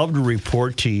would love to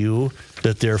report to you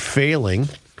that they're failing,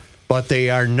 but they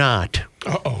are not.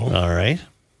 Uh-oh. All right.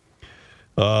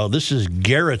 This is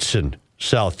Garrettson,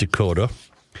 South Dakota.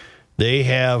 They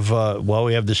have,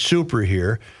 we have the super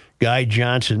here. Guy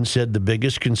Johnson said the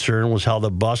biggest concern was how the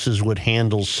buses would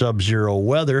handle sub-zero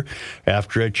weather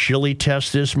after a chilly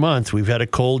test this month. We've had a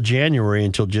cold January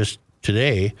until just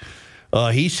today.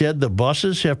 He said the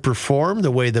buses have performed the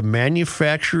way the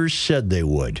manufacturers said they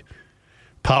would.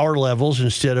 Power levels,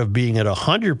 instead of being at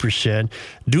 100%,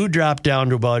 do drop down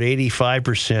to about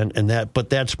 85%,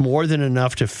 but that's more than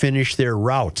enough to finish their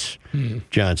routes,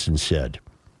 Johnson said.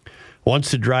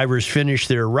 Once the drivers finish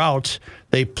their routes,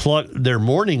 their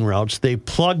morning routes, they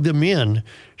plug them in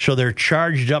so they're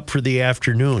charged up for the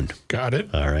afternoon. Got it.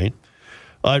 All right.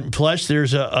 Plus,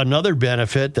 there's another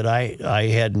benefit that I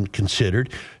hadn't considered.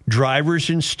 Drivers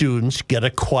and students get a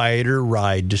quieter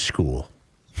ride to school.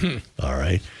 All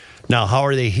right. Now, how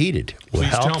are they heated?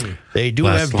 Please tell me. They do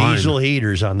have diesel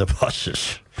heaters on the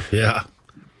buses. Yeah.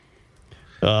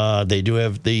 They do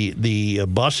have the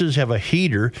buses have a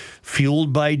heater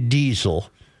fueled by diesel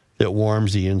that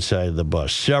warms the inside of the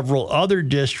bus. Several other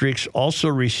districts also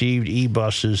received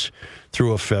e-buses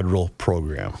through a federal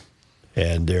program,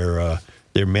 and they're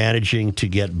managing to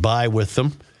get by with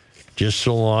them, just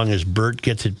so long as Bert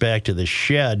gets it back to the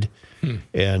shed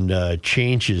and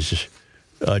charges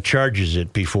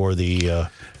it before the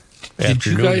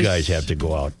afternoon guys have to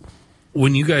go out.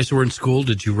 When you guys were in school,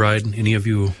 did you any of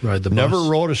you ride the bus? Never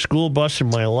rode a school bus in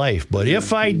my life, but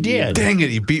if I did... Dang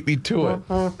it, you beat me to it.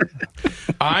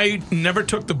 I never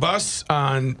took the bus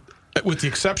with the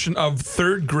exception of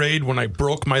third grade when I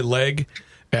broke my leg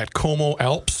at Como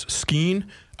Alps skiing.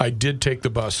 I did take the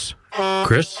bus.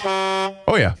 Chris?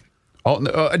 Oh, yeah.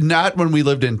 Not when we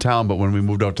lived in town, but when we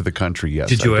moved out to the country, yes.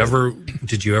 Did you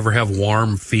ever have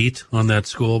warm feet on that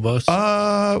school bus?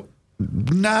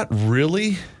 Not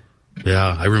really.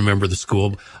 Yeah, I remember the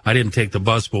school. I didn't take the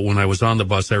bus, but when I was on the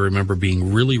bus, I remember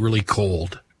being really, really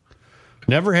cold.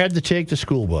 Never had to take the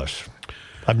school bus.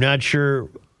 I'm not sure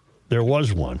there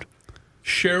was one.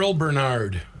 Cheryl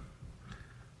Bernard.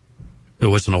 It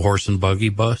wasn't a horse and buggy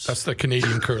bus? That's the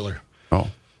Canadian curler. Oh.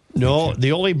 No,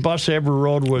 the only bus I ever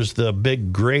rode was the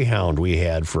big Greyhound we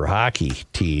had for hockey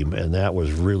team, and that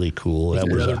was really cool. That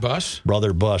was Brother Bus?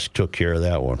 Brother Bus took care of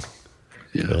that one.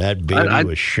 Yeah. And that baby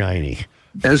was shiny.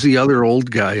 As the other old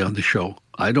guy on the show,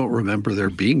 I don't remember there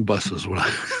being buses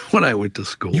when I went to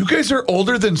school. You guys are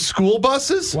older than school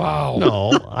buses? Wow.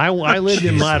 No, I lived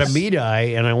in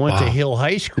Matamidi, and I went to Hill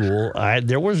High School.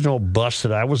 There was no bus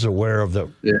that I was aware of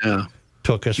that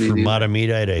took us from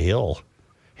Matamidi to Hill.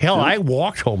 Hell, I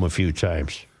walked home a few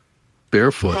times.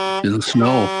 Barefoot in the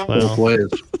snow, both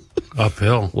ways.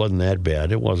 Uphill. Wasn't that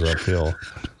bad. It was uphill.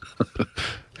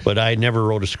 But I never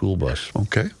rode a school bus.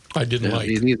 Okay. I didn't like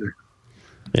me neither.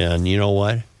 And you know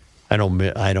what? I don't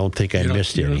think I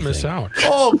missed anything. You didn't miss out.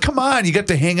 Oh, come on. You got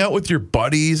to hang out with your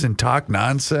buddies and talk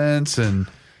nonsense and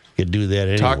could do that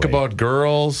anyway. Talk about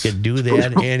girls. Could do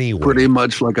that anyway. Pretty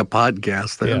much like a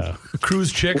podcast then. Yeah.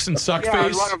 Cruise chicks and suck face. I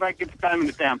was wondering if I could time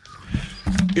with them.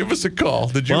 Give us a call.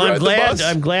 Did you ride the bus?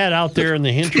 I'm glad out there in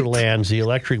the hinterlands the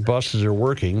electric buses are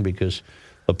working because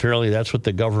Apparently, that's what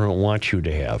the government wants you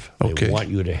to have. Okay. They want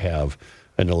you to have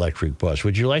an electric bus.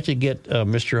 Would you like to get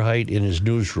Mr. Haidt in his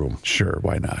newsroom? Sure,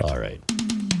 why not? All right.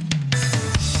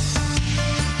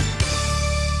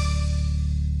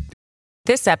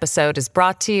 This episode is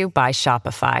brought to you by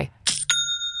Shopify.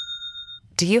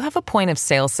 Do you have a point of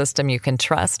sale system you can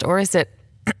trust, or is it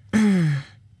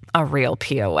a real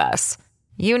POS?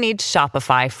 You need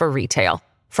Shopify for retail.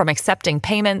 From accepting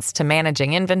payments to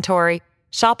managing inventory,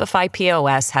 Shopify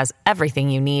POS has everything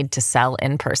you need to sell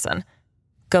in person.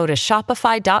 Go to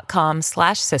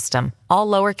shopify.com/system, all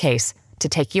lowercase, to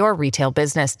take your retail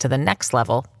business to the next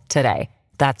level today.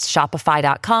 That's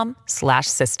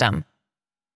shopify.com/system.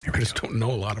 I just don't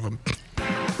know a lot of them.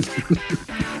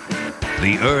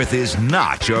 The Earth is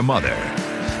not your mother.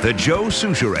 The Joe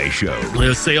Souchere Show.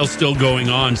 The sale's still going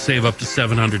on. Save up to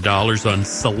 $700 on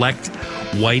select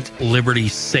white Liberty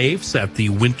safes at the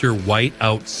Winter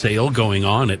Whiteout sale going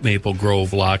on at Maple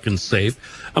Grove Lock and Safe.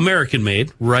 American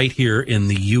made, right here in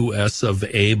the U.S. of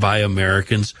A by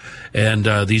Americans. And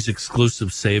these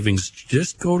exclusive savings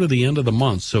just go to the end of the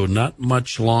month, so not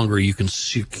much longer. You can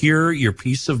secure your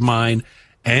peace of mind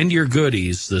and your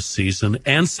goodies this season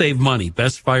and save money.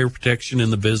 Best fire protection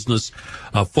in the business,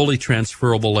 fully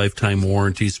transferable lifetime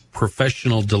warranties,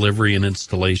 professional delivery and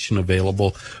installation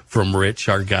available from Rich,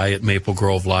 our guy at Maple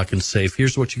Grove Lock and Safe.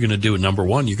 Here's what you're going to do. Number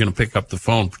one, you're going to pick up the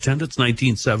phone. Pretend it's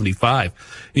 1975.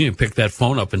 You can pick that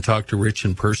phone up and talk to Rich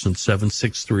in person,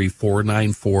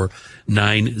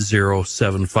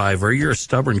 763-494-9075. Or you're a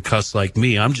stubborn cuss like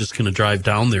me. I'm just going to drive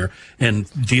down there and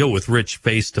deal with Rich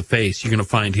face to face. You're going to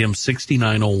find him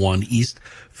 6901 East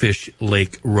Fish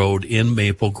Lake Road in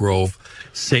Maple Grove.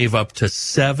 Save up to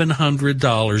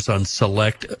 $700 on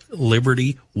select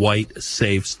Liberty White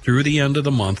safes through the end of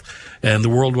the month. And the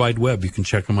World Wide Web, you can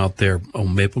check them out there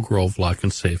on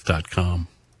maplegrovelockandsafe.com.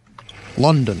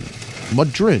 London,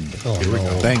 Madrid,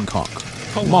 Bangkok,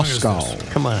 Moscow,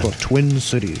 the Twin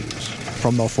Cities.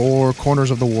 From the four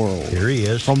corners of the world. Here he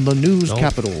is. From the news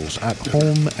capitals at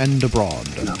home and abroad.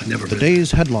 The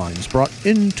day's headlines brought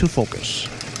into focus.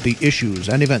 The issues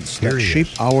and events that shape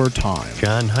our time.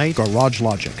 John Haidt. Garage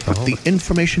Logic, with the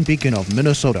information beacon of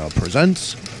Minnesota,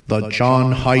 presents the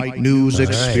John Haidt News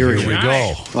Experience. Here we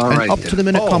go. An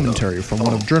up-to-the-minute commentary from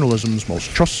one of journalism's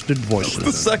most trusted voices.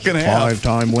 The second half.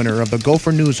 Five-time winner of the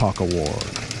Gopher News Hawk Award.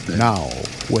 Now,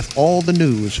 with all the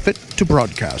news fit to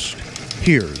broadcast,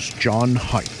 here's John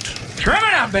Haidt.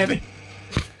 Coming out, baby.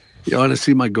 You want to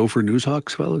see my Gopher News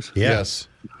Hawks, fellas? Yes.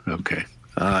 Okay.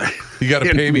 You got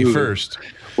to pay me first.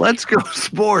 Let's go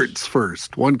sports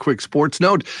first. One quick sports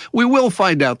note. We will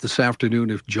find out this afternoon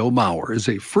if Joe Mauer is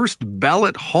a first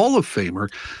ballot Hall of Famer.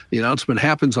 The announcement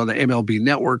happens on the MLB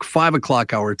Network, 5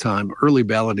 o'clock our time. Early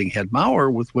balloting had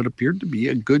Mauer with what appeared to be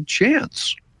a good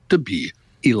chance to be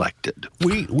elected.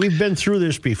 We've been through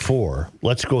this before.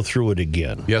 Let's go through it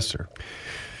again. Yes, sir.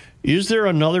 Is there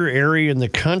another area in the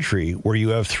country where you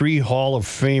have three Hall of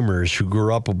Famers who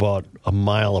grew up about a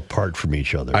mile apart from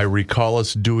each other? I recall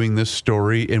us doing this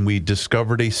story, and we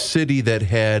discovered a city that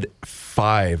had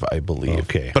 5, I believe.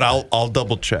 Okay. But I'll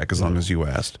double check as long as you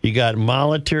asked. You got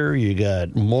Molitor, you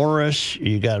got Morris,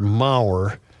 you got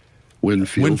Mauer.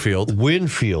 Winfield.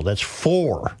 That's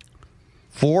 4.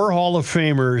 4 Hall of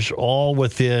Famers, all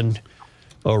within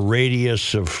a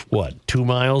radius of, 2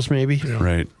 miles maybe? Yeah.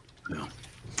 Right. Yeah.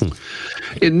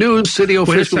 In news, city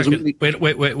officials...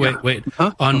 Wait.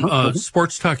 Huh? On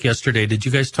Sports Talk yesterday, did you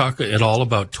guys talk at all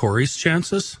about Tory's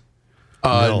chances?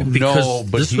 No. Because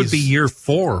but this would be year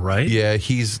 4, right? Yeah,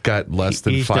 he's got less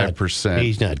than 5%.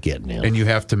 He's not getting in. And you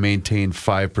have to maintain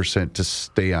 5% to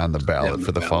stay on the ballot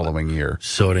for the following year.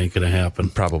 So it ain't going to happen.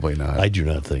 Probably not. I do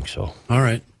not think so. All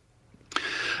right.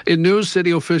 In news, city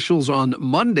officials on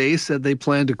Monday said they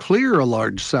plan to clear a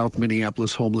large South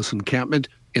Minneapolis homeless encampment,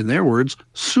 in their words,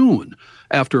 soon,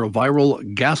 after a viral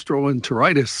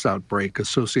gastroenteritis outbreak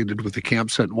associated with the camp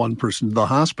sent one person to the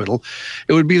hospital.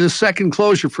 It would be the second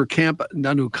closure for Camp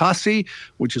Nanukasi,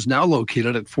 which is now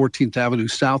located at 14th Avenue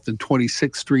South and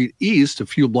 26th Street East, a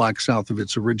few blocks south of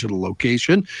its original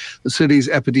location. The city's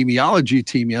epidemiology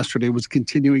team yesterday was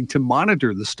continuing to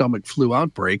monitor the stomach flu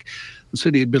outbreak. The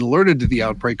city had been alerted to the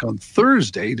outbreak on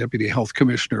Thursday. Deputy Health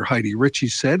Commissioner Heidi Ritchie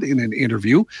said in an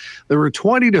interview there were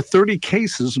 20 to 30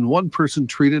 cases and one person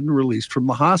treated and released from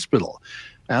the hospital.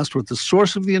 Asked what the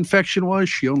source of the infection was,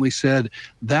 she only said,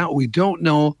 "That we don't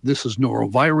know. This is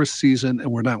norovirus season, and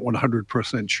we're not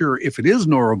 100% sure if it is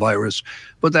norovirus,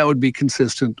 but that would be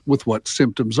consistent with what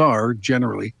symptoms are.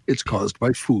 Generally, it's caused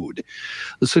by food."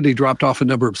 The city dropped off a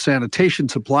number of sanitation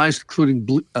supplies, including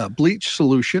bleach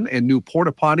solution and new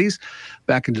porta potties.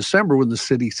 Back in December, when the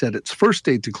city set its first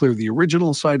date to clear the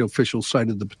original site, officials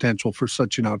cited the potential for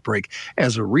such an outbreak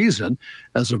as a reason.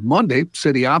 As of Monday,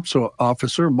 City Ops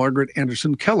Officer Margaret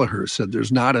Anderson Kelleher said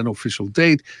there's not an official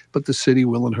date, but the city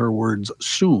will, in her words,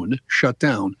 soon shut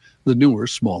down the newer,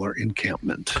 smaller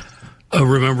encampment.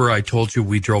 Remember, I told you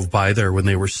we drove by there when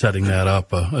they were setting that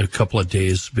up a couple of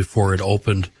days before it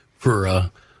opened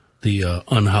for the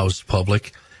unhoused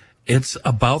public. It's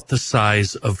about the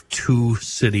size of 2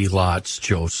 city lots,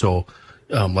 Joe. So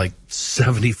like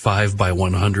 75 by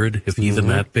 100, if even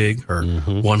that big, or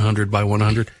 100 by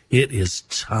 100. It is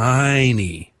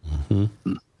tiny.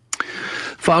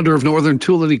 Founder of Northern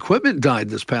Tool and Equipment died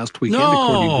this past weekend,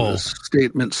 according to a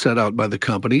statement set out by the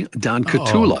company. Don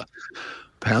Catula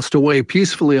passed away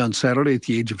peacefully on Saturday at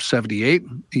the age of 78.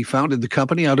 He founded the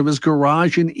company out of his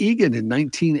garage in Egan in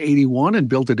 1981 and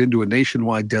built it into a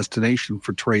nationwide destination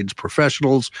for trades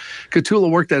professionals. Catula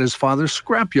worked at his father's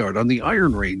scrapyard on the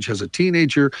Iron Range as a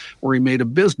teenager, where he made a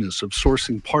business of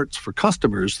sourcing parts for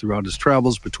customers throughout his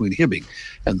travels between Hibbing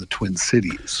and the Twin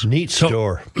Cities. Neat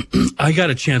store. I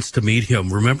got a chance to meet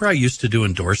him. Remember, I used to do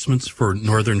endorsements for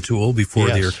Northern Tool before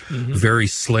their very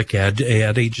slick ad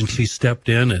agency stepped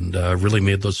in and really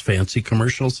made those fancy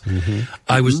commercials.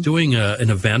 I was doing an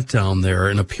event down there,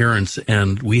 an appearance,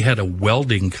 and we had a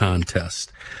welding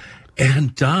contest.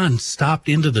 And Don stopped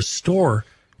into the store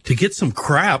to get some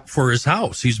crap for his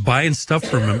house. He's buying stuff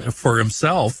for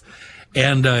himself.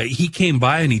 And he came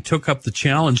by and he took up the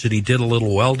challenge and he did a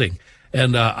little welding.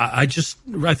 And I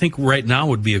think right now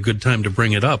would be a good time to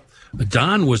bring it up.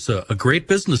 Don was a great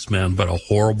businessman, but a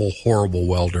horrible, horrible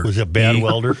welder. Was a bad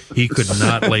welder? He could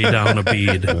not lay down a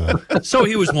bead. So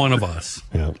he was one of us.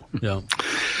 Yeah.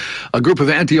 A group of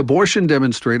anti-abortion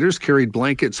demonstrators carried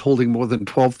blankets holding more than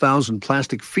 12,000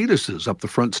 plastic fetuses up the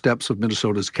front steps of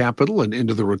Minnesota's Capitol and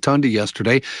into the Rotunda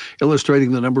yesterday,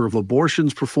 illustrating the number of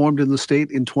abortions performed in the state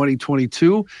in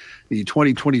 2022. The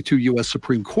 2022 U.S.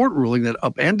 Supreme Court ruling that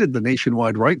upended the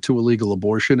nationwide right to illegal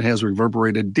abortion has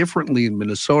reverberated differently in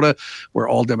Minnesota, where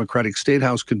all Democratic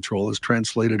statehouse control is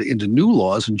translated into new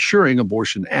laws ensuring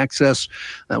abortion access.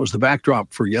 That was the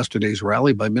backdrop for yesterday's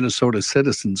rally by Minnesota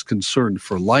citizens concerned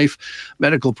for life.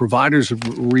 Medical providers have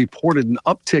reported an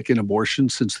uptick in abortion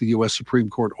since the U.S. Supreme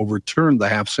Court overturned the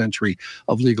half-century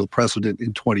of legal precedent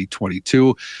in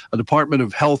 2022. A Department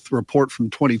of Health report from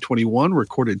 2021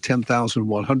 recorded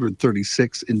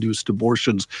 10,136 induced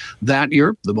abortions that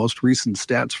year. The most recent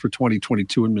stats for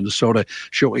 2022 in Minnesota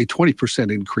show a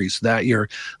 20% increase that year.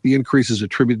 The increase is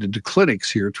attributed to clinics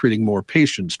here treating more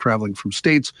patients traveling from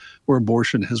states where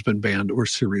abortion has been banned or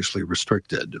seriously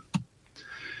restricted.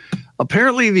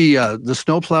 Apparently, the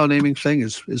snowplow naming thing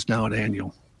is now an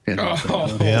annual.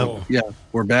 Yeah,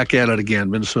 we're back at it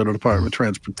again. Minnesota Department of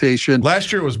Transportation.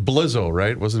 Last year it was Blizzo,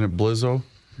 right? Wasn't it Blizzo?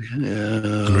 Yeah,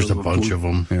 there's a bunch of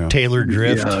them. Yeah. Taylor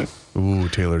Drift. Yeah. Ooh,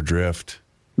 Taylor Drift.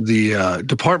 The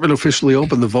department officially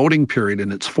opened the voting period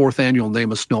in its 4th annual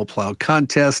Name a Snowplow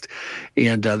contest,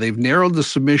 and they've narrowed the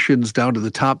submissions down to the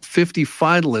top 50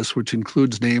 finalists, which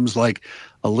includes names like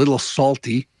A Little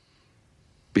Salty,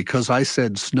 Because I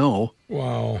Said Snow.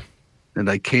 Wow. And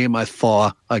I Came, I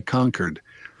Thaw, I Conquered.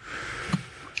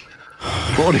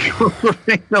 Voting will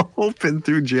remain open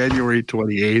through January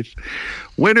 28th.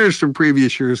 Winners from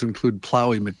previous years include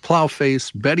Plowy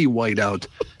McPlowface, Betty Whiteout,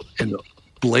 and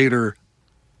Blader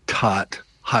Tot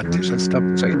Hot Dish. That's tough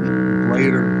to say.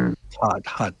 Blader Tot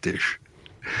Hot Dish.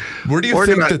 Where do you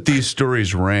think that these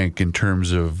stories rank in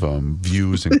terms of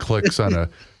views and clicks on a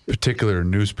particular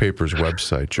newspaper's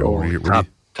website, Joe?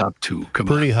 Top 2.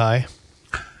 Pretty high.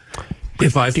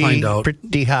 If I find out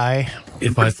pretty high.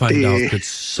 If I find out that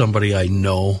somebody I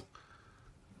know,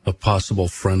 a possible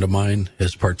friend of mine,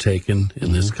 has partaken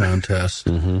in this contest,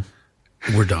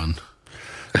 we're done.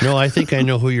 No, I think I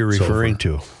know who you're referring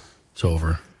to. It's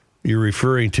over. You're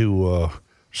referring to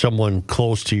someone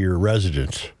close to your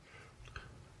residence.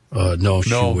 No,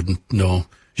 she wouldn't. No,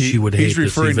 she would hate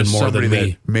this even more than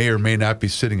me. That may or may not be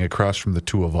sitting across from the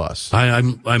two of us.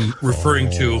 I'm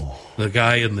referring to the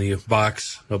guy in the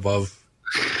box above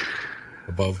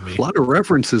me. A lot of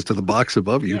references to the box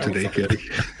above you today, Kenny.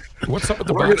 What's up with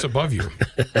the box above you?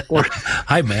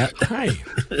 Hi, Matt. Hi.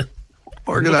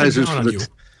 Organizers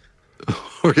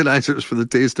Organizers for the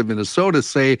Taste of Minnesota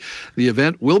say the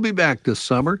event will be back this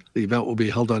summer. The event will be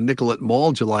held on Nicollet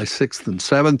Mall July 6th and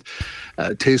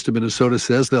 7th. Taste of Minnesota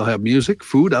says they'll have music,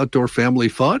 food, outdoor family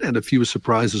fun, and a few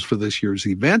surprises for this year's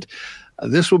event.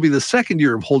 This will be the second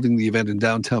year of holding the event in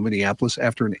downtown Minneapolis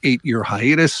after an 8-year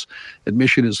hiatus.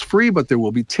 Admission is free, but there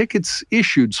will be tickets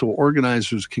issued so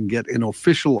organizers can get an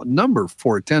official number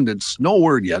for attendance. No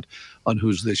word yet on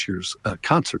whose this year's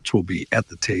concerts will be at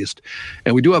the Taste.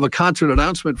 And we do have a concert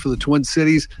announcement for the Twin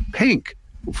Cities. Pink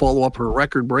will follow up her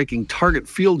record-breaking Target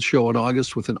Field show in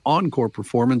August with an encore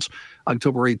performance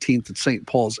October 18th at St.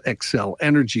 Paul's XL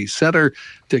Energy Center.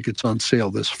 Tickets on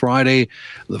sale this Friday.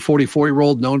 The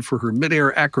 44-year-old, known for her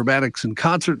midair acrobatics and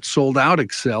concerts, sold out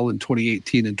XL in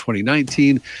 2018 and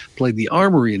 2019, played the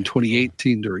Armory in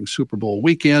 2018 during Super Bowl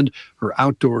weekend. Her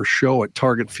outdoor show at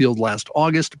Target Field last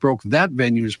August broke that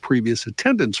venue's previous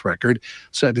attendance record,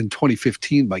 set in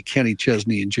 2015 by Kenny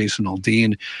Chesney and Jason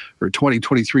Aldean. Her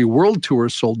 2023 World Tour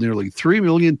sold nearly 3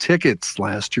 million tickets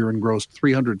last year and grossed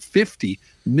 $350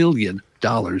 million.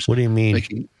 What do you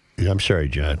mean? I'm sorry,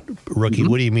 John. Rookie,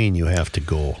 What do you mean you have to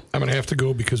go? I'm going to have to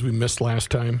go because we missed last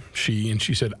time.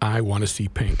 She said, I want to see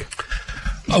Pink.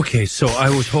 Okay, so I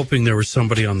was hoping there was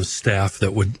somebody on the staff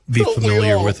that would be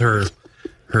familiar with her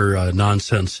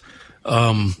nonsense.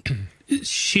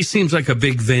 She seems like a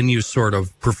big venue sort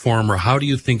of performer. How do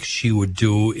you think she would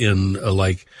do in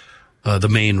the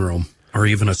main room? Or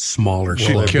even a smaller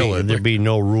show. There'd be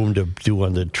no room to do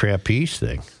on the trapeze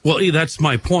thing. Well, that's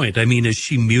my point. I mean, is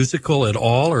she musical at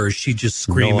all, or is she just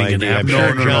screaming and I'm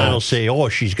sure John will say,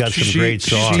 she's got some great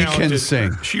songs. She can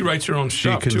sing. She writes her own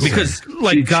stuff, too. Because,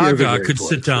 Gaga could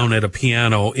sit down at a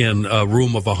piano in a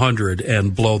room of 100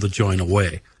 and blow the joint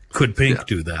away. Could Pink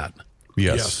do that?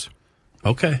 Yes.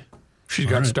 Okay. She's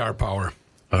got star power.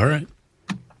 All right.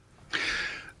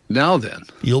 Now then.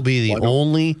 You'll be the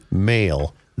only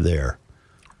male there.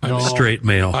 Straight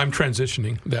male. I'm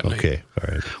transitioning that night. Okay,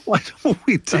 all right. Why don't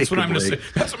we take That's what I'm going to say.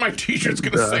 That's what my T-shirt's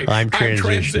going to say. I'm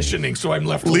transitioning, so I'm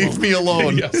left Leave me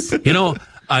alone. Yes.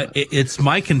 It's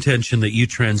my contention that you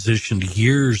transitioned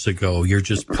years ago. You're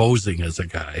just posing as a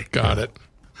guy. Got it.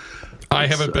 I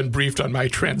haven't been briefed on my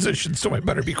transition, so I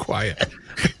better be quiet.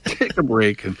 Take a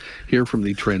break and hear from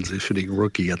the transitioning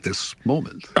rookie at this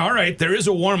moment. All right, there is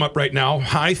a warm-up right now.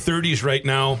 High 30s right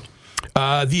now.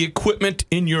 The equipment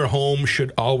in your home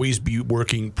should always be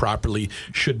working properly,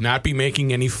 should not be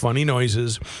making any funny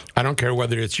noises. I don't care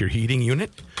whether it's your heating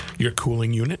unit, your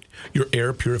cooling unit, your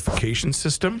air purification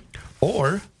system,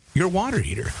 or your water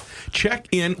heater. Check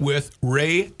in with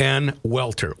Ray N.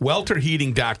 Welter,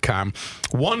 welterheating.com.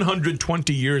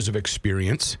 120 years of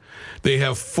experience. They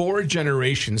have 4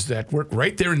 generations that work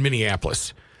right there in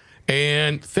Minneapolis.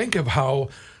 And think of how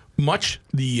much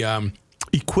the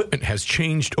equipment has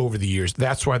changed over the years.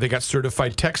 That's why they got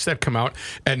certified techs that come out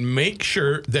and make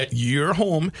sure that your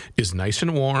home is nice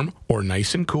and warm or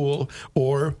nice and cool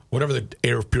or whatever the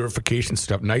air purification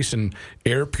stuff, nice and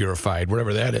air purified,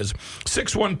 whatever that is.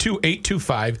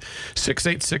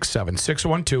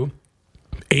 612-825-6867.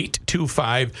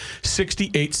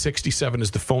 825-6867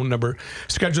 is the phone number.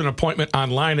 Schedule an appointment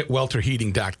online at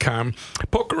welterheating.com.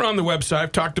 Poke around the website.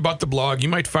 I've talked about the blog. You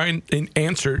might find an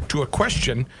answer to a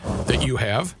question that you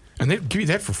have, and they'll give you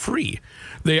that for free.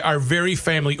 They are very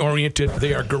family-oriented.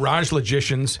 They are garage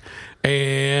logicians,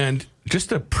 and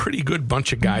just a pretty good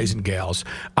bunch of guys and gals.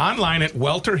 Online at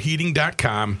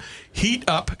welterheating.com. Heat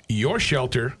up your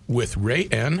shelter with Ray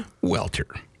N. Welter.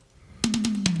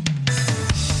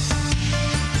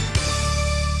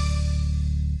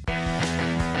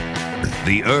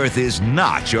 The earth is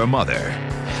not your mother.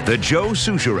 The Joe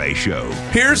Souchere Show.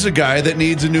 Here's a guy that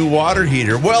needs a new water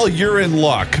heater. Well, you're in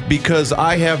luck because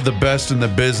I have the best in the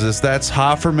business. That's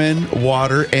Hofferman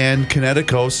Water and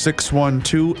Connecticut,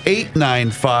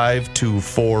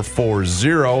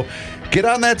 612-895-2440. Get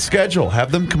on that schedule.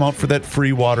 Have them come out for that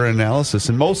free water analysis.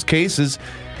 In most cases,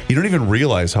 you don't even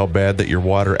realize how bad that your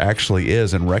water actually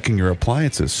is and wrecking your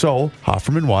appliances. So,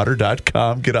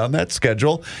 HoffermanWater.com, get on that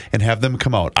schedule and have them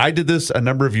come out. I did this a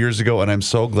number of years ago, and I'm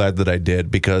so glad that I did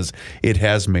because it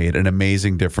has made an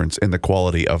amazing difference in the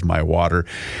quality of my water.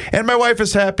 And my wife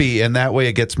is happy, and that way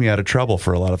it gets me out of trouble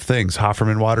for a lot of things.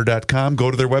 HoffermanWater.com,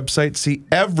 go to their website, see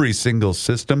every single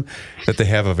system that they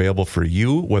have available for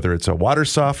you, whether it's a water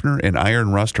softener, an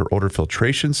iron rust or odor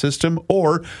filtration system,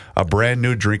 or a brand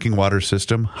new drinking water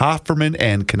system. Hofferman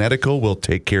and Connecticut will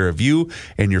take care of you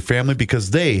and your family because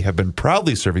they have been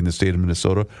proudly serving the state of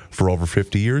Minnesota for over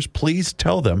 50 years. Please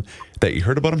tell them that you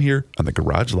heard about them here on the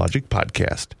Garage Logic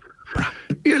podcast.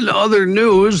 In other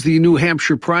news, the New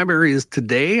Hampshire primary is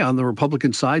today. On the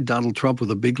Republican side, Donald Trump with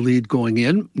a big lead going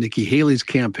in. Nikki Haley's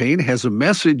campaign has a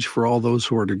message for all those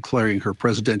who are declaring her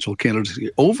presidential candidacy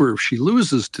over if she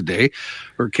loses today.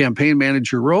 Her campaign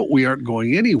manager wrote, "We aren't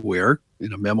going anywhere,"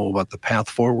 in a memo about the path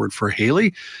forward for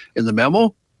Haley. In the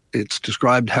memo, it's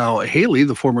described how Haley,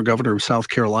 the former governor of South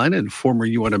Carolina and former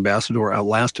UN ambassador,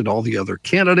 outlasted all the other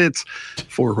candidates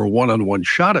for her one-on-one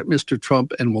shot at Mr.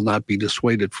 Trump and will not be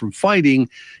dissuaded from fighting,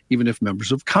 even if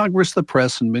members of Congress, the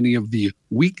press, and many of the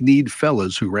weak-kneed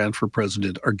fellas who ran for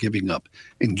president are giving up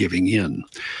and giving in.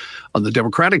 On the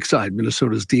Democratic side,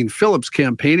 Minnesota's Dean Phillips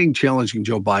campaigning, challenging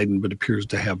Joe Biden, but appears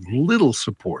to have little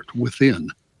support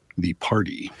within the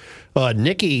party.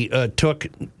 Nikki took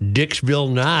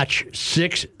Dixville Notch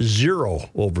 6-0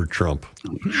 over Trump.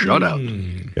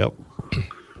 Shutout. Yep.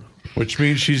 Which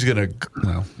means she's going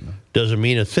to... Doesn't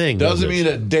mean a thing. Doesn't mean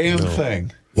a damn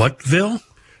thing. Whatville?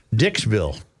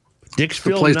 Dixville.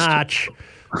 Dixville Notch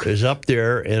is up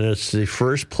there, and it's the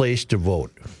first place to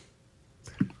vote.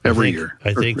 Every year.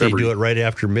 I think they do it right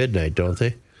after midnight, don't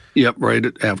they? Yep, right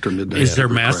after midnight. Is their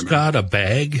mascot a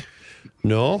bag?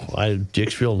 No,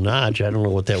 Dixville Notch. I don't know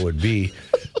what that would be.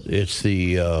 It's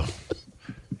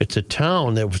it's a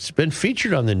town that's been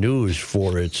featured on the news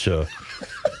for its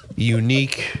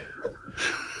unique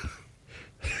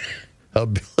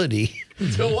ability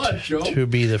to what, Joe? To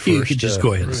be the first. You can just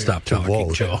go ahead and stop talking,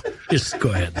 vote. Joe. Just go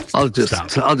ahead. I'll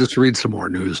just read some more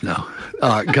news now.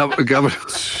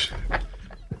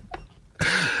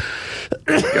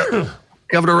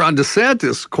 Governor Ron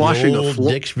DeSantis quashing old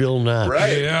Dixville Notch.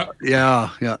 Right. Yeah.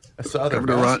 I saw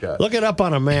that. Look it up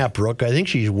on a map, Rook. I think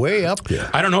she's way up there.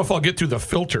 I don't know if I'll get through the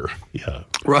filter. Yeah.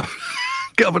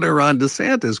 Governor Ron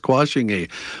DeSantis quashing a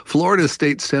Florida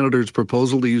state senator's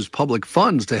proposal to use public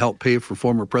funds to help pay for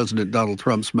former President Donald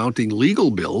Trump's mounting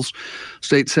legal bills.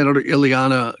 State Senator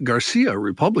Ileana Garcia,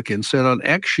 Republican, said on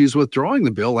X she's withdrawing the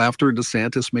bill after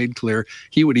DeSantis made clear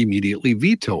he would immediately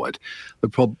veto it. The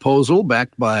proposal,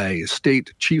 backed by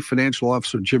State Chief Financial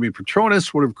Officer Jimmy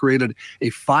Petronis, would have created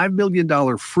a $5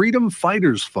 million Freedom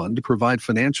Fighters Fund to provide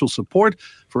financial support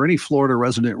for any Florida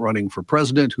resident running for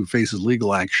president who faces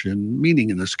legal action,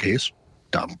 meaning in this case,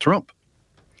 Donald Trump.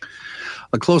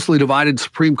 A closely divided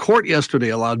Supreme Court yesterday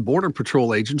allowed Border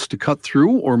Patrol agents to cut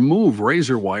through or move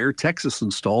razor wire Texas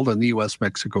installed on the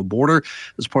U.S.-Mexico border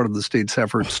as part of the state's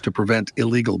efforts to prevent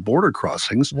illegal border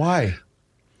crossings. Why?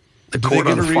 The Did court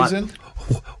they give a reason?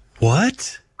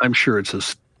 What? I'm sure it's a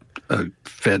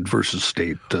Fed versus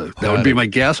state. That would be my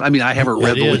guess. I mean, I haven't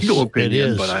read the legal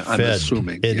opinion, but I'm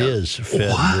assuming. It is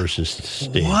Fed versus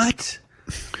state. What?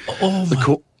 Oh,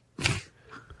 my.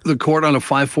 The court on a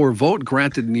 5-4 vote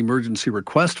granted an emergency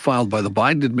request filed by the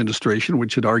Biden administration,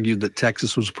 which had argued that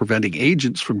Texas was preventing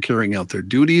agents from carrying out their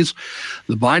duties.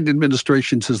 The Biden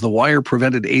administration says the wire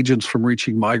prevented agents from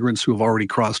reaching migrants who have already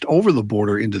crossed over the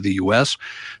border into the U.S.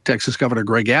 Texas Governor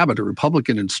Greg Abbott, a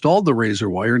Republican, installed the razor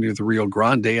wire near the Rio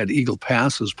Grande at Eagle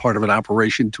Pass as part of an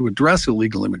operation to address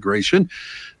illegal immigration.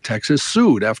 Texas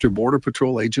sued after Border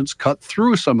Patrol agents cut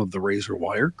through some of the razor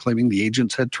wire, claiming the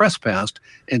agents had trespassed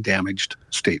and damaged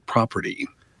state property.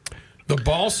 The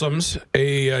Balsams,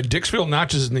 Dixville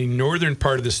Notch is in the northern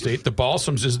part of the state. The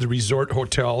Balsams is the resort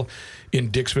hotel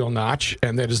in Dixville Notch,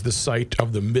 and that is the site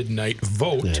of the midnight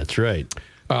vote. That's right.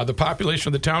 The population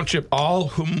of the township, all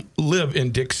whom live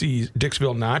in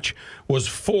Dixville Notch, was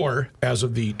 4 as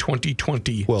of the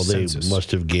 2020 census. They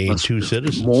must have gained 2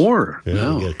 citizens. More.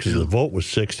 Yeah, because the vote was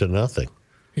 6-0.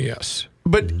 Yes.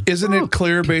 But isn't it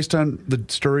clear based on the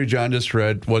story John just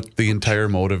read what the entire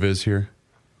motive is here?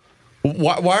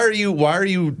 Why are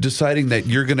you deciding that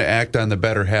you're going to act on the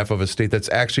better half of a state that's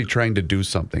actually trying to do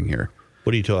something here?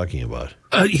 What are you talking about?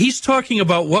 He's talking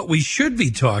about what we should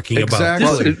be talking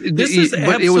exactly. about. This is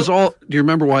but it was all. Do you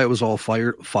remember why it was all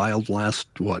filed last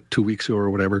 2 weeks ago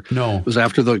or whatever? No, it was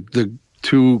after the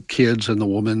 2 kids and the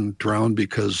woman drowned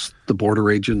because the border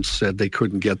agents said they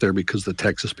couldn't get there because the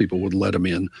Texas people would let them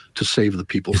in to save the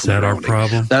people. Is that drowning. Our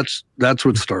problem? That's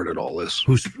what started all this.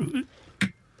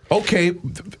 Okay,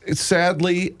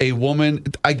 sadly, a woman.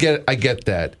 I get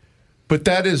that. But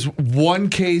that is one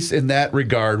case in that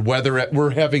regard, whether we're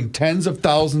having tens of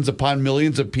thousands upon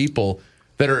millions of people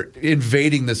that are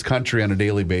invading this country on a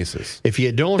daily basis. If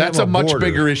you don't That's have a much border,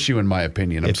 bigger issue, in my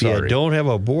opinion. I'm sorry. If you don't have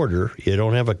a border, you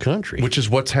don't have a country. Which is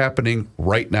what's happening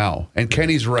right now. And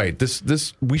Kenny's right.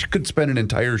 This we could spend an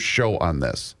entire show on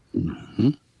this.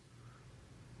 Mm-hmm.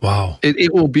 Wow.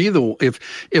 It will be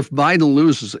if Biden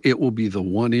loses, it will be the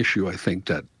one issue I think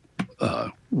that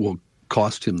will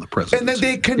cost him the presidency. And then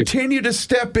they continue to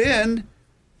step in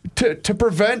to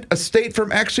prevent a state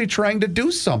from actually trying to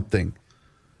do something.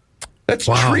 That's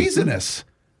treasonous.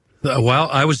 Well,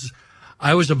 I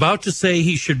was about to say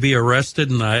he should be arrested,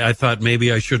 and I thought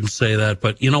maybe I shouldn't say that,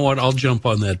 but you know what? I'll jump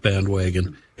on that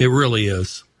bandwagon. It really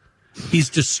is. He's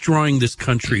destroying this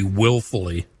country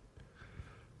willfully.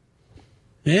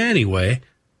 Anyway,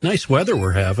 nice weather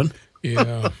we're having.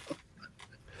 Yeah.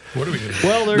 What are we doing?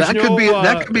 Well, that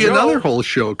could be another whole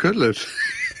show, couldn't it?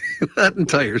 That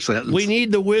entire sentence. We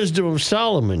need the wisdom of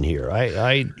Solomon here.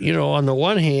 I on the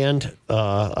one hand,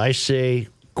 I say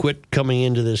quit coming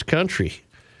into this country.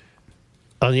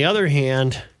 On the other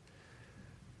hand,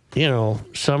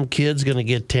 some kid's going to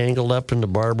get tangled up in the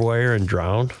barbed wire and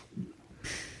drown.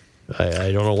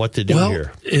 I don't know what to do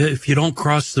here. If you don't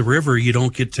cross the river, you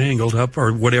don't get tangled up,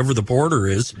 or whatever the border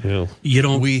is. Yeah. You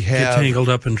don't get tangled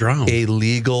up and drown. A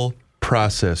legal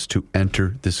process to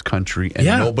enter this country, and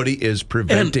nobody is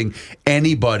preventing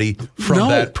anybody from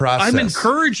that process. I'm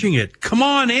encouraging it. Come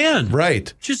on in.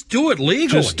 Right. Just do it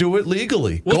legally. Just do it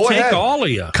legally. We'll Go take ahead. all of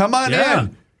you. Come on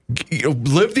in.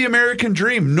 Live the American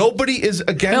dream. Nobody is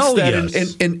against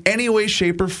that in any way,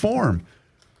 shape, or form.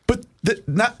 But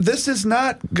this is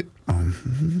not. All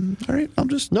right,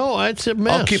 it's a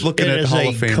mess. I'll keep looking at Hall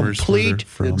of Famers. Complete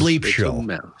bleep show. It's a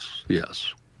mess.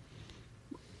 Yes.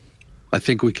 I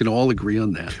think we can all agree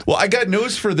on that. Well, I got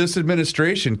news for this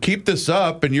administration. Keep this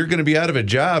up, and you're going to be out of a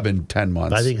job in 10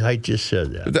 months. I think I just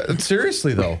said that.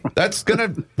 Seriously, though. That's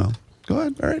going to... Well, go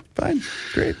ahead. All right, fine.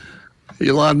 Great.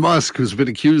 Elon Musk, who's been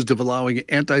accused of allowing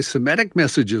anti-Semitic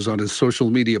messages on his social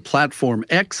media platform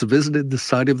X, visited the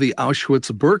site of the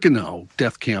Auschwitz-Birkenau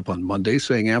death camp on Monday,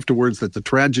 saying afterwards that the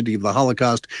tragedy of the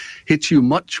Holocaust hits you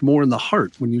much more in the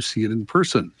heart when you see it in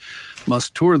person.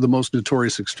 Musk toured the most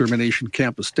notorious extermination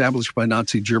camp established by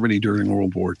Nazi Germany during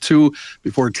World War II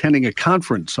before attending a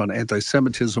conference on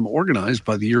anti-Semitism organized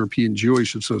by the European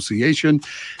Jewish Association.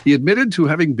 He admitted to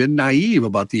having been naive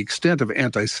about the extent of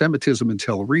anti-Semitism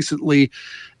until recently.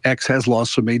 X has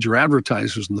lost some major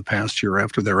advertisers in the past year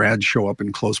after their ads show up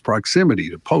in close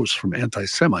proximity to posts from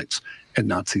anti-Semites and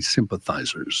Nazi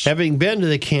sympathizers. Having been to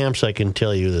the camps, I can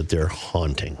tell you that they're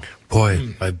haunting.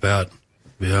 Boy, I bet.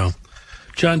 Yeah.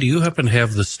 John, do you happen to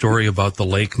have the story about the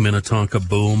Lake Minnetonka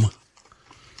boom?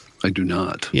 I do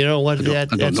not. You know what?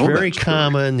 That's very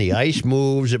common. The ice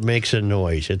moves; it makes a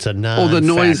noise. It's a non-factor. Oh, the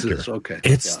noises. Okay.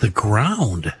 It's the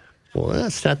ground. Well,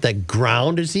 that's not the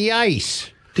ground. It's the ice.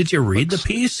 Did you read the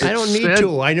piece? I don't need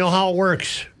to. I know how it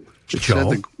works.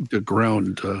 Joe, the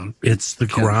ground. It's the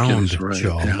ground, right.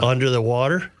 Joe. Yeah. Under the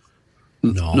water?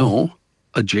 No.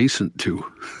 Adjacent to.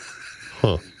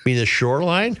 Huh. Mean the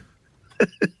shoreline?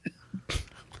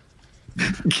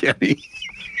 Kenny.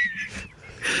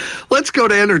 Let's go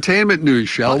to entertainment news,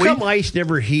 shall we? How come ice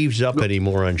never heaves up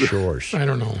anymore on shores? I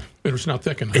don't know. It's not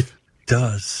thick enough. It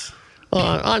does.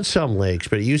 On some lakes,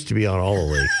 but it used to be on all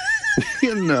the lakes.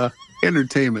 In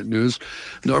entertainment news,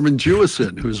 Norman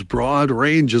Jewison, whose broad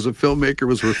range as a filmmaker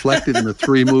was reflected in the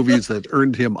 3 movies that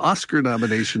earned him Oscar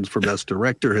nominations for Best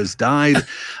Director, has died.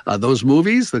 Those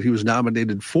movies that he was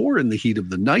nominated for: In the Heat of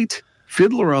the Night,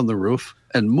 Fiddler on the Roof,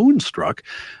 and Moonstruck.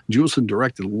 Jewison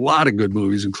directed a lot of good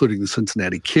movies, including The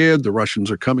Cincinnati Kid, The Russians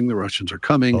Are Coming,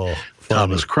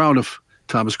 Thomas Crown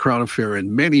Affair,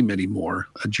 and many, many more.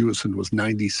 Jewison was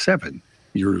 97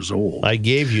 years old. I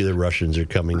gave you The Russians Are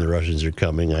Coming.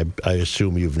 I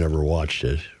assume you've never watched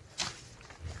it.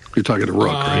 You're talking to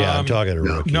Rook, right? Yeah, I'm talking to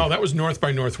Rook. No, that was North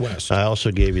by Northwest. I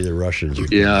also gave you The Russians Are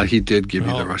Coming. Yeah, he did give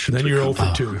you The Russians Then Are you're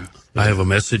Coming. 0 for 2. I have a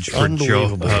message for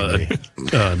Joe.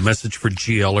 Message for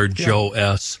GLer Joe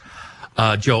S.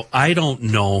 Joe, I don't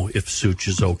know if Such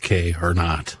is okay or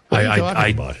not. What are you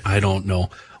talking about? I don't know.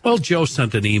 Well, Joe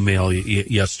sent an email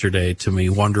yesterday to me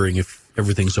wondering if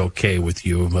everything's okay with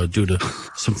you due to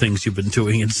some things you've been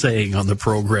doing and saying on the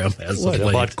program as of late.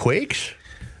 About quakes?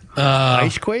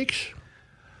 Ice quakes?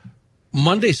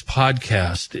 Monday's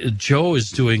podcast, Joe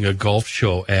is doing a golf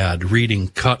show ad, reading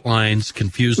cut lines,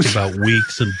 confused about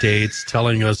weeks and dates,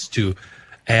 telling us to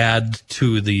add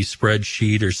to the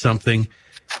spreadsheet or something.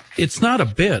 It's not a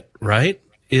bit, right?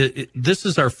 This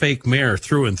is our fake mayor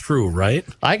through and through, right?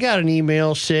 I got an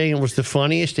email saying it was the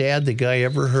funniest ad the guy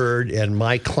ever heard, and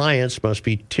my clients must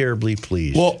be terribly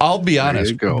pleased. Well, I'll be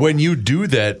honest. When you do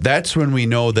that, that's when we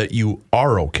know that you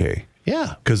are okay.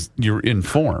 Yeah. Because you're in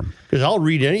form. Because I'll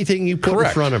read anything you put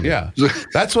in front of me. Yeah.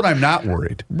 That's when I'm not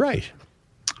worried. Right.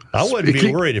 I wouldn't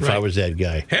be worried if I was that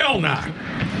guy. Hell no.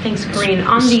 Thanks, Corinne.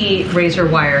 On the razor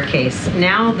wire case,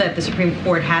 now that the Supreme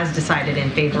Court has decided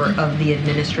in favor of the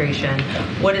administration,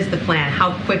 what is the plan?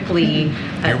 How quickly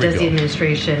does the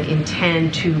administration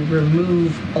intend to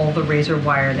remove all the razor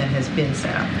wire that has been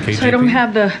set up? KJP? So I don't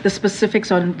have the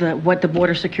specifics on what the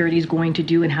border security is going to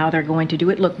do and how they're going to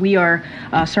do it. Look, we are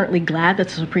certainly glad that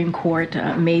the Supreme Court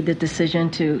made the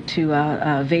decision to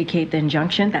vacate the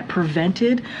injunction that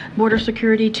prevented border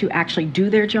security to actually do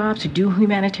their jobs, to do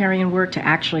humanitarian work, to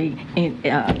actually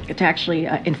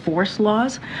enforce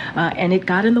laws, and it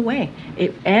got in the way.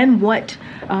 And what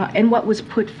was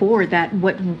put forward, that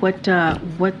what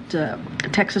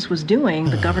Texas was doing,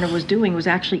 the governor was doing, was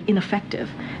actually ineffective,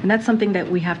 and that's something that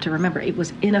we have to remember. It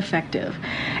was ineffective,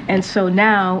 and so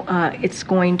now it's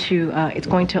going to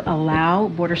allow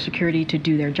border security to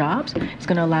do their jobs. It's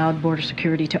going to allow border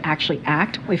security to actually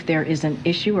act if there is an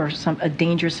issue or a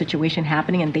dangerous situation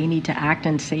happening and they need to act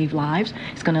and save lives.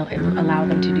 It's going to allow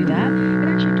them to do that and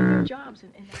actually do their jobs.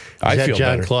 I feel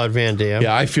Jean-Claude Van Damme?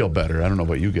 Yeah, I feel better. I don't know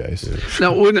about you guys.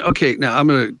 Now, now I'm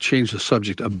going to change the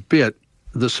subject a bit.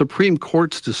 The Supreme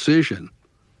Court's decision,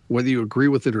 whether you agree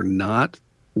with it or not,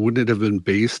 wouldn't it have been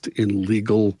based in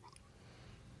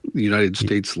United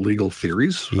States legal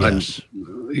theories? Yes.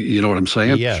 You know what I'm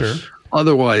saying? Yes. Sure.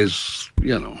 Otherwise,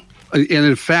 and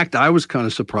in fact, I was kind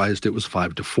of surprised it was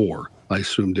 5-4. I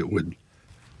assumed it would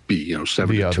be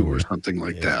 7-2 or something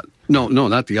like that. No,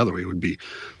 not the other way. It would be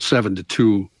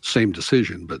 7-2, same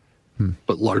decision, but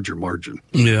larger margin.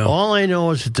 Yeah. All I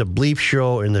know is it's a bleep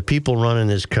show, and the people running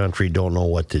this country don't know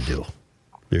what to do.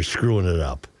 They're screwing it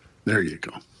up. There you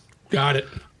go. Got it.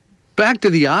 Back to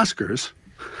the Oscars.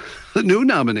 The new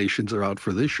nominations are out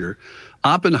for this year.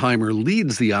 Oppenheimer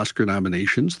leads the Oscar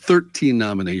nominations, 13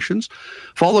 nominations,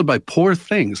 followed by Poor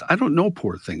Things. I don't know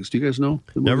Poor Things. Do you guys know?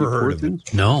 Never heard of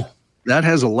it. No. That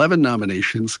has 11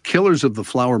 nominations. Killers of the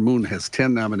Flower Moon has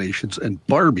 10 nominations, and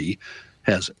Barbie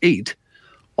has 8.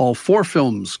 All 4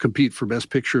 films compete for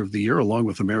Best Picture of the Year, along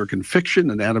with American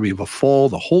Fiction, Anatomy of a Fall,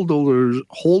 The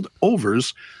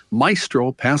Holdovers,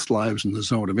 Maestro, Past Lives, and The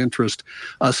Zone of Interest.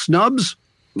 Snubs,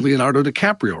 Leonardo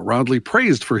DiCaprio, roundly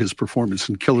praised for his performance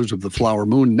in Killers of the Flower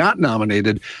Moon, not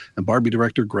nominated, and Barbie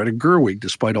director Greta Gerwig,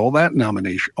 despite all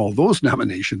those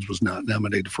nominations, was not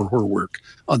nominated for her work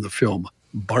on the film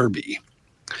Barbie.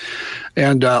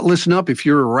 And listen up, if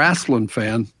you're a wrestling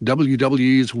fan,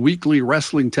 WWE's weekly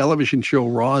wrestling television show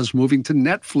Raw is moving to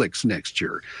Netflix next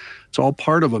year. It's all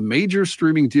part of a major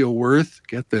streaming deal worth,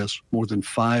 get this, more than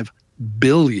 $5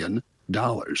 billion.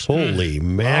 Holy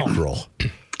mackerel.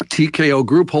 TKO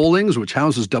Group Holdings, which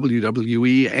houses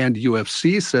WWE and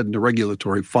UFC, said in a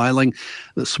regulatory filing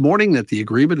this morning that the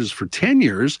agreement is for 10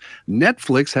 years.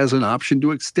 Netflix has an option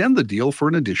to extend the deal for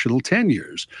an additional 10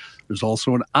 years. There's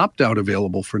also an opt-out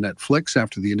available for Netflix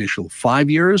after the initial 5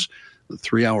 years. The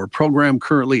 3-hour program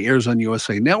currently airs on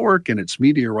USA Network, and its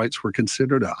media rights were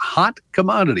considered a hot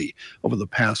commodity over the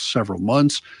past several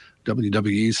months.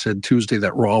 WWE said Tuesday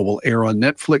that Raw will air on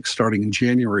Netflix starting in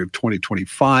January of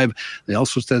 2025. They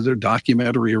also said their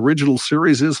documentary original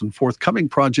series and forthcoming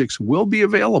projects will be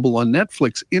available on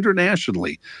Netflix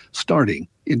internationally starting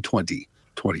in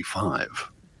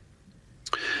 2025.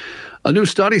 A new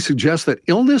study suggests that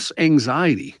illness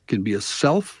anxiety can be a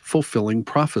self-fulfilling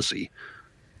prophecy.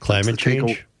 Climate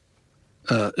change?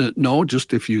 No,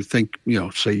 just if you think,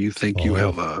 say you think you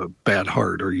have a bad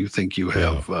heart or you think you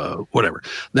have whatever.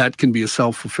 That can be a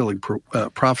self-fulfilling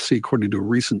prophecy, according to a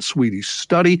recent Swedish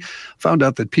study. Found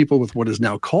out that people with what is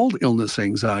now called illness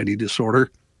anxiety disorder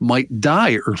might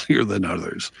die earlier than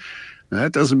others. Now,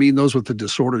 that doesn't mean those with the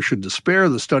disorder should despair.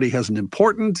 The study has an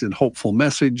important and hopeful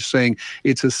message saying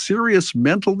it's a serious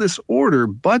mental disorder,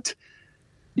 but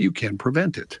you can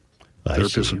prevent it.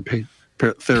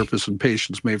 Therapists and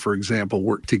patients may, for example,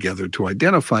 work together to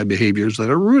identify behaviors that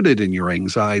are rooted in your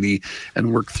anxiety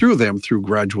and work through them through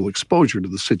gradual exposure to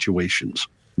the situations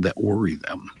that worry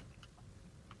them.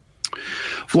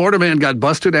 Florida man got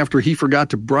busted after he forgot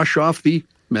to brush off the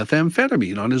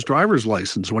methamphetamine on his driver's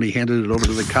license when he handed it over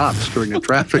to the cops during a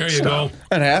traffic stop. Go.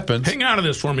 That happens. Hang on to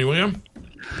this for me, William.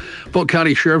 Polk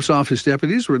County Sheriff's Office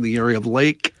deputies were in the area of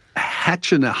Lake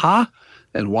Hatchinaha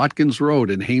and Watkins Road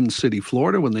in Haines City,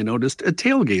 Florida, when they noticed a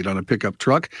tailgate on a pickup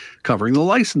truck covering the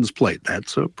license plate.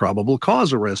 That's a probable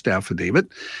cause arrest affidavit.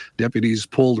 Deputies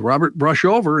pulled Robert Brush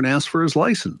over and asked for his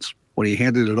license. When he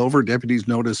handed it over, deputies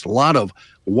noticed a lot of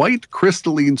white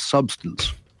crystalline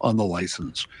substance on the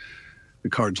license. The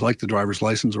cards, like the driver's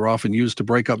license, are often used to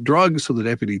break up drugs, so the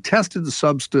deputy tested the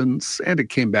substance, and it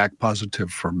came back positive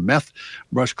for meth.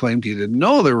 Brush claimed he didn't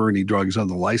know there were any drugs on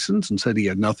the license and said he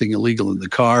had nothing illegal in the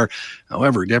car.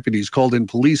 However, deputies called in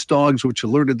police dogs, which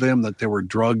alerted them that there were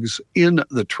drugs in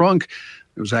the trunk.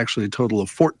 There was actually a total of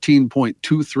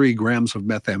 14.23 grams of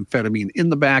methamphetamine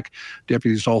in the back.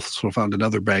 Deputies also found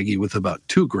another baggie with about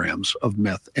 2 grams of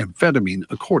methamphetamine,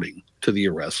 according to the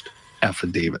arrest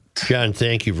affidavit. John,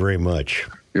 thank you very much.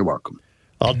 You're welcome.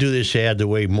 I'll do this ad the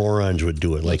way morons would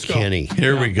do it, like Kenny.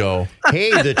 Here we go. Hey,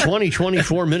 the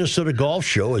 2024 Minnesota Golf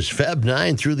Show is Feb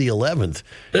 9 through the 11th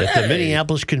at the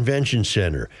Minneapolis Convention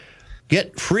Center.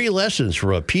 Get free lessons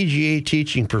from a PGA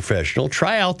teaching professional.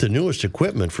 Try out the newest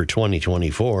equipment for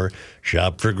 2024.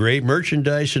 Shop for great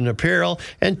merchandise and apparel,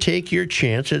 and take your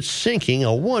chance at sinking a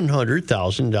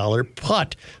 $100,000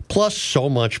 putt, plus so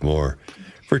much more.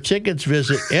 For tickets,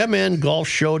 visit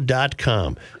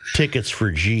mngolfshow.com. Tickets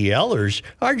for GLers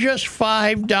are just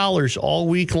 $5 all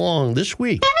week long this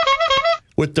week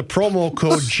with the promo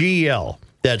code GL.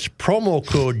 That's promo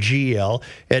code GL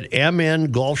at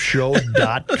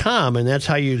mngolfshow.com, and that's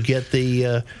how you get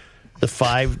the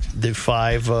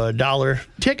 $5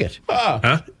 ticket.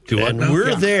 And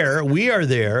we're there. We are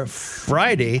there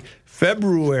Friday,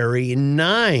 February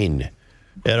 9.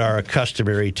 At our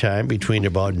customary time between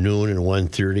about noon and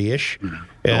 1:30ish.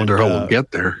 I wonder how we'll get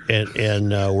there.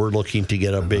 And we're looking to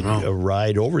get a big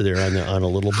ride over there on a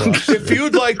little bus. If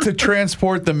you'd like to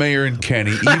transport the mayor and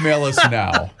Kenny, email us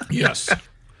now. Yes.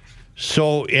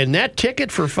 So, and that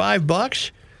ticket for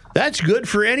 $5, that's good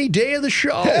for any day of the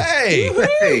show.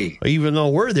 Hey! Even though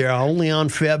we're there only on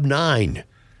Feb 9.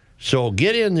 So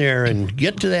get in there and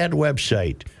get to that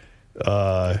website.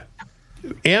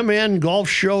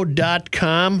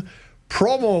 mngolfshow.com,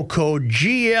 promo code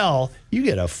GL. You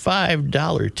get a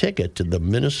 $5 ticket to the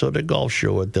Minnesota Golf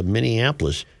Show at the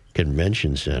Minneapolis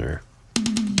Convention Center.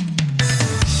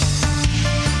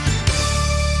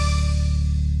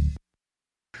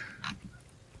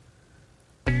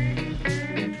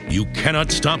 You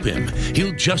cannot stop him.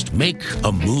 He'll just make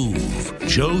a move.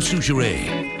 Joe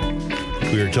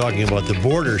Souchere. We were talking about the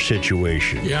border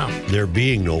situation. Yeah. There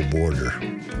being no border.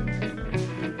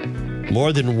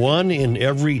 More than 1 in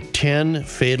every 10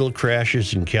 fatal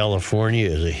crashes in California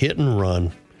is a hit and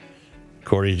run,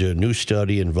 according to a new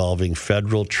study involving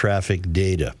federal traffic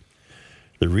data.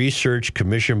 The research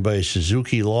commissioned by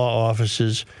Suzuki Law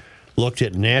Offices looked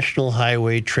at National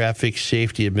Highway Traffic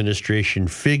Safety Administration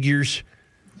figures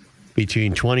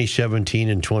between 2017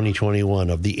 and 2021.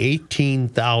 Of the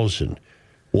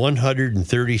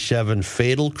 18,137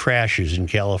 fatal crashes in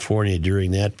California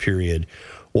during that period,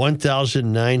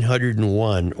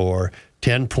 1,901, or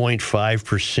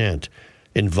 10.5%,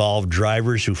 involved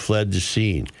drivers who fled the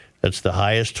scene. That's the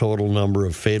highest total number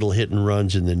of fatal hit and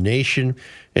runs in the nation,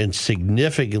 and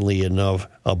significantly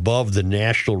above the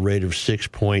national rate of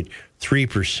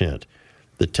 6.3%.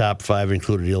 The top 5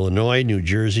 included Illinois, New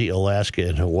Jersey, Alaska,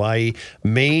 and Hawaii.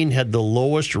 Maine had the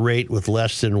lowest rate with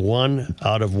less than 1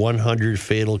 out of 100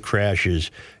 fatal crashes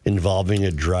involving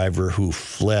a driver who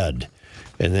fled.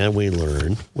 And then we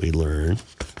learn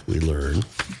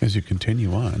as you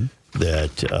continue on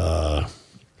that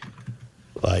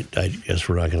I guess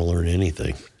we're not going to learn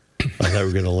anything. I thought we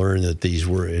were going to learn that these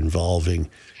were involving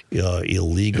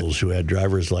illegals who had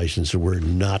driver's licenses. We're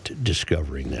not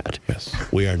discovering that. Yes.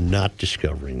 We are not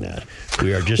discovering that.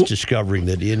 We are just discovering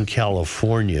that in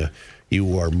California,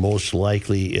 you are most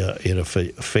likely in a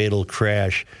fatal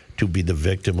crash to be the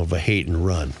victim of a hit and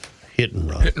run. Hit and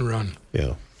run.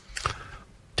 Yeah.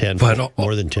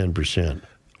 More than 10%.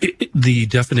 The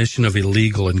definition of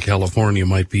illegal in California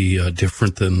might be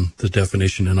different than the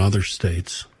definition in other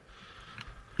states.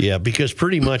 Yeah, because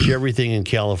pretty much everything in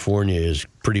California is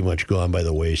pretty much gone by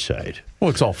the wayside. Well,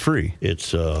 it's all free.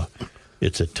 It's a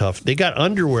tough. They got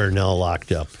underwear now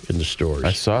locked up in the stores.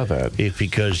 I saw that.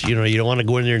 Because you don't want to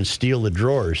go in there and steal the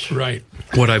drawers. Right.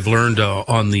 What I've learned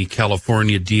on the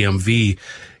California DMV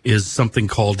is something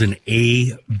called an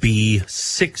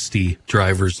AB60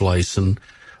 driver's license.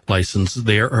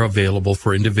 They are available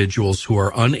for individuals who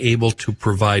are unable to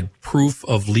provide proof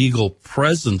of legal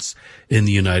presence in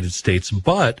the United States,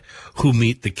 but who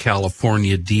meet the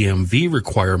California DMV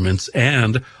requirements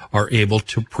and are able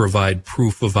to provide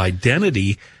proof of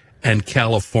identity and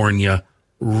California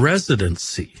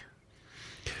residency.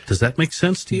 Does that make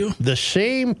sense to you? The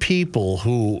same people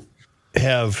who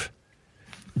have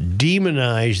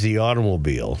demonized the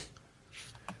automobile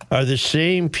are the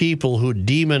same people who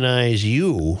demonize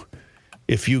you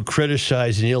if you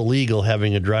criticize an illegal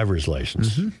having a driver's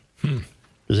license. Mm-hmm.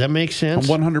 Does that make sense?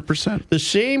 100%. The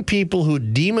same people who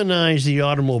demonize the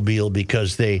automobile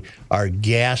because they are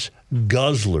gas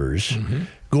guzzlers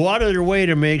go out of their way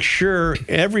to make sure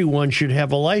everyone should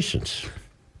have a license.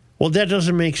 Well, that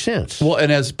doesn't make sense. Well, and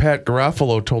as Pat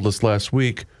Garofalo told us last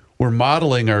week, we're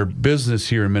modeling our business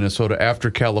here in Minnesota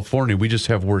after California. We just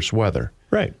have worse weather.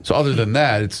 Right. So other than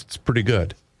that, it's pretty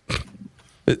good.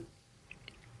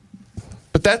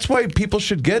 But that's why people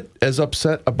should get as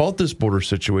upset about this border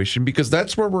situation, because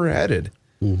that's where we're headed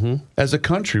as a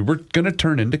country. We're going to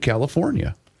turn into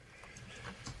California.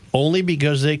 Only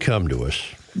because they come to us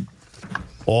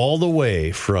all the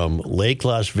way from Lake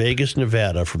Las Vegas,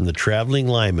 Nevada, from the traveling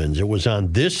Lymans. It was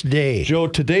on this day. Joe,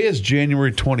 today is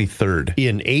January 23rd.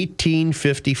 In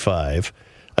 1855,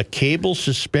 a cable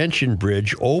suspension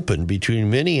bridge opened between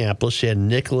Minneapolis and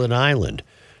Nicollet Island,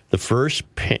 the first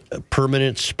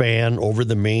permanent span over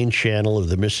the main channel of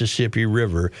the Mississippi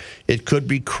River. It could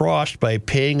be crossed by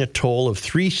paying a toll of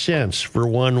 3 cents for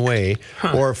one way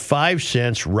or 5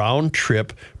 cents round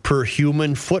trip per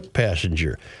human foot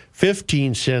passenger,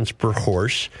 15 cents per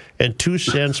horse, and 2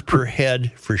 cents per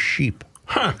head for sheep.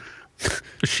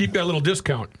 The sheep got a little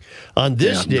discount. On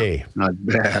this day... Not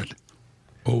bad.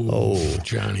 Oh,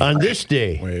 Johnny. On this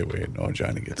day... Wait. No,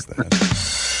 Johnny gets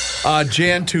that.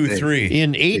 Jan 2-3.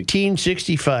 In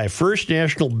 1865, First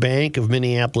National Bank of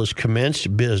Minneapolis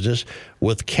commenced business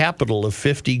with capital of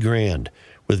 $50,000,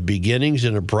 with beginnings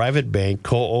in a private bank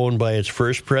co-owned by its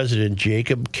first president,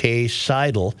 Jacob K.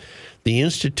 Seidel. The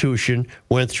institution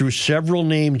went through several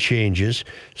name changes,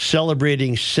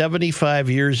 celebrating 75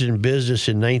 years in business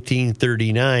in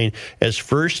 1939 as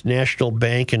First National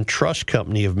Bank and Trust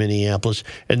Company of Minneapolis,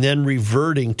 and then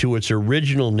reverting to its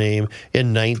original name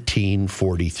in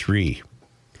 1943.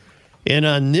 And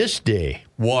on this day,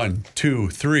 1, 2,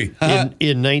 3,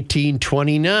 in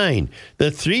 1929,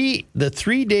 the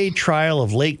three-day trial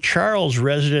of Lake Charles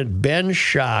resident Ben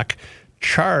Schock,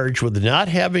 charged with not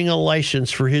having a license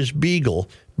for his beagle,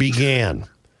 began.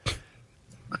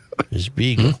 His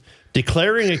beagle.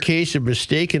 Declaring a case of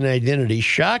mistaken identity,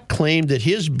 Schock claimed that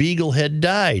his beagle had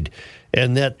died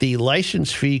and that the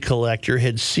license fee collector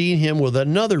had seen him with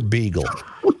another beagle.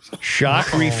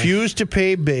 Schock refused to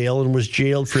pay bail and was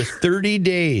jailed for 30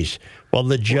 days while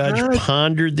the judge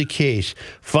pondered the case,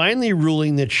 finally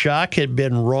ruling that Schock had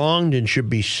been wronged and should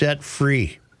be set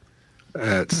free.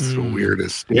 That's the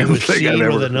weirdest He was thing I've seen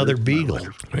ever with heard another in my beagle.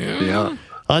 life. Yeah.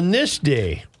 On this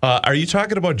day, are you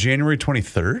talking about January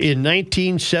 23rd? In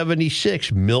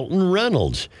 1976, Milton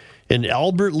Reynolds, an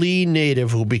Albert Lee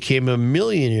native who became a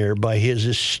millionaire by his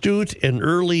astute and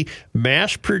early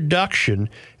mass production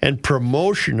and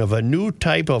promotion of a new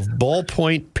type of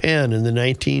ballpoint pen in the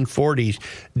 1940s,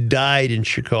 died in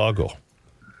Chicago.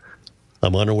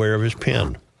 I'm unaware of his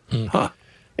pen.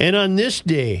 And on this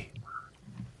day,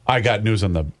 I got news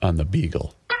on the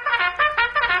beagle.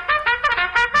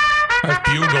 That's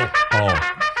bugle.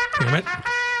 Oh, damn it!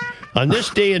 On this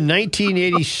day in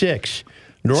 1986,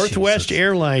 Northwest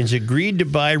Airlines agreed to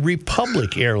buy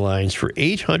Republic Airlines for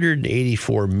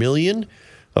 $884 million,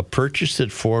 a purchase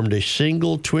that formed a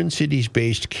single Twin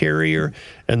Cities-based carrier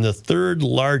and the third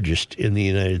largest in the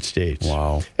United States.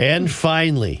 Wow! And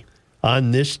finally,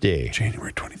 on this day,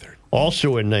 January 23rd, also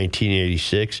in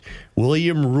 1986,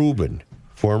 William Rubin,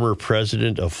 former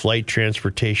president of Flight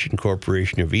Transportation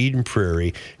Corporation of Eden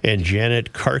Prairie, and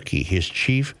Janet Karki, his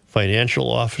chief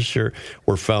financial officer,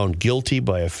 were found guilty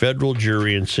by a federal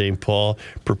jury in St. Paul,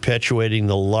 perpetuating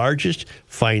the largest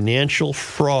financial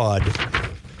fraud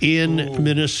in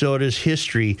Minnesota's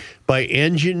history by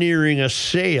engineering a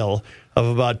sale of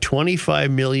about $25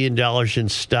 million in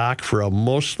stock for a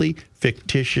mostly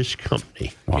fictitious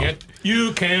company. Wow.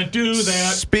 You can't do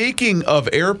that. Speaking of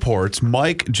airports,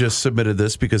 Mike just submitted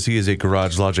this because he is a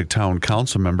Garage Logic Town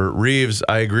Council member. Reeves,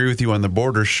 I agree with you on the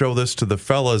border. Show this to the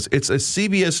fellas. It's a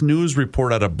CBS News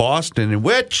report out of Boston in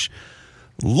which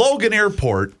Logan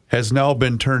Airport has now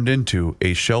been turned into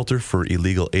a shelter for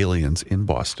illegal aliens in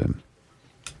Boston.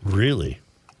 Really?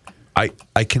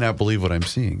 I cannot believe what I'm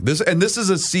seeing. This is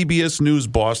a CBS News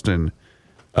Boston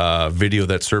video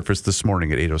that surfaced this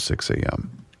morning at 8:06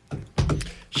 a.m.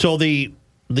 So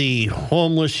the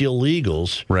homeless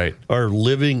illegals are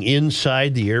living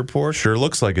inside the airport? Sure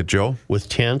looks like it, Joe. With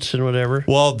tents and whatever?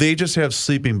 Well, they just have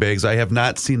sleeping bags. I have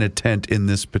not seen a tent in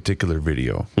this particular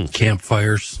video.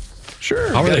 Campfires.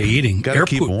 Sure. How are they eating? Gotta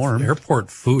keep warm.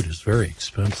 Airport food is very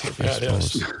expensive, I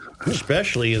suppose.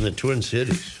 Especially in the Twin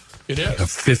Cities. It is. A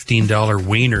 $15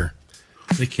 wiener.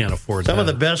 They can't afford that. Some of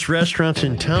the best restaurants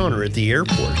in town are at the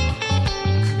airport.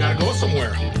 You gotta go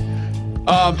somewhere.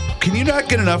 Can you not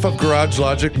get enough of Garage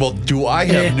Logic? Well, do I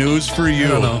have news for you? I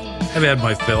don't know. I've had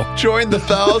my fill. Join the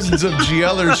thousands of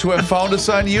GLers who have found us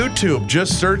on YouTube.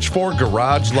 Just search for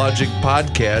Garage Logic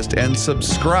Podcast and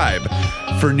subscribe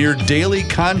for near daily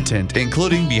content,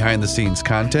 including behind-the-scenes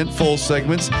content, full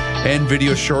segments, and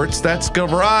video shorts. That's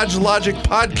Garage Logic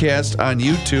Podcast on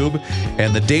YouTube.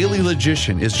 And the Daily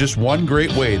Logician is just one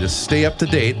great way to stay up to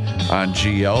date on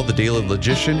GL. The Daily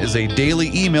Logician is a daily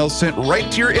email sent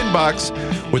right to your inbox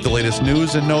with the latest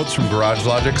news and notes from Garage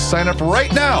Logic. Sign up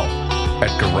right now at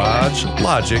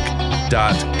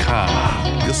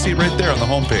garagelogic.com. You'll see it right there on the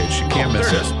homepage. You can't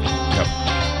miss it. Yep.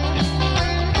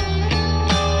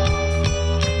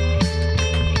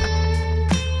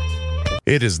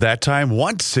 It is that time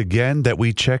once again that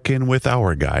we check in with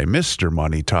our guy, Mr.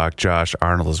 Money Talk. Josh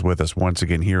Arnold is with us once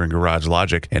again here in Garage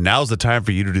Logic. And now's the time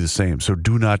for you to do the same. So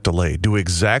do not delay. Do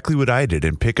exactly what I did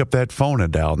and pick up that phone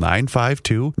and dial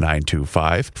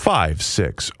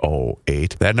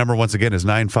 952-925-5608. That number once again is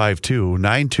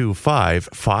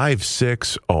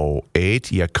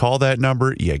 952-925-5608. You call that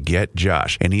number, you get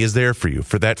Josh. And he is there for you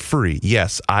for that free,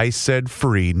 yes, I said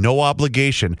free, no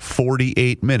obligation,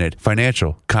 48-minute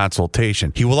financial consultation.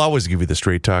 He will always give you the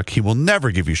straight talk. He will never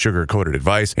give you sugar-coated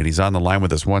advice. And he's on the line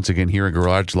with us once again here in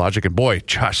Garage Logic. And boy,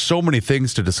 Josh, so many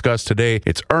things to discuss today.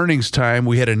 It's earnings time.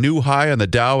 We had a new high on the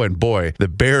Dow, and boy, the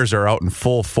Bears are out in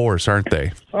full force, aren't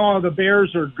they? Oh, the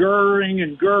Bears are gurring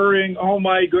and gurring. Oh,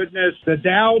 my goodness. The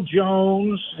Dow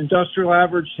Jones Industrial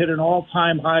Average hit an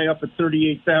all-time high up at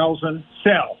 38,000.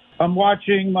 Sell. I'm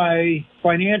watching my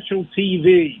financial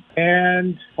TV,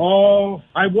 and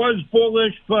I was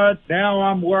bullish, but now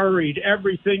I'm worried.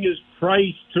 Everything is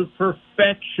priced to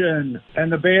perfection.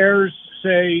 And the Bears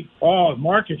say,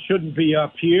 market shouldn't be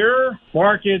up here.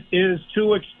 Market is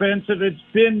too expensive. It's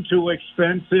been too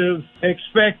expensive.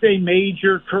 Expect a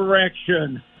major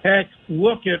correction. Heck,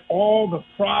 look at all the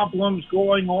problems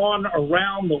going on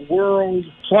around the world.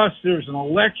 Plus, there's an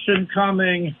election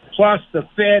coming. Plus, the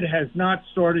Fed has not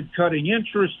started cutting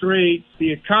interest rates.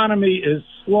 The economy is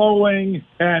slowing.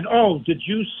 And, did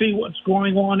you see what's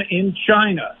going on in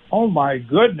China? Oh, my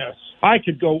goodness. I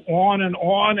could go on,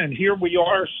 and here we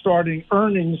are starting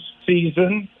earnings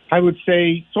season. I would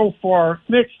say so far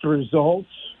mixed results.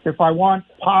 If I want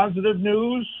positive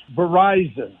news,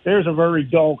 Verizon. There's a very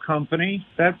dull company.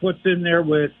 That puts in there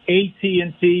with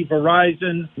AT&T,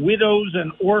 Verizon, widows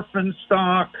and orphan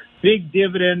stock, big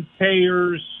dividend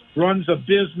payers, runs a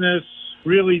business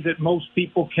really that most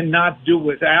people cannot do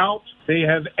without. They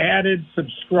have added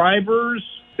subscribers.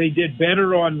 They did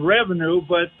better on revenue,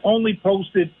 but only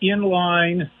posted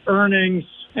inline earnings,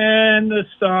 and the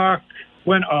stock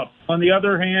went up. On the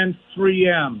other hand,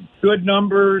 3M, good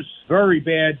numbers, very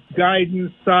bad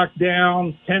guidance, stock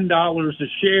down $10 a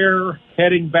share,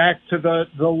 heading back to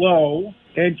the low,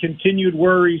 and continued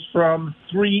worries from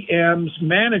 3M's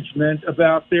management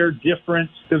about their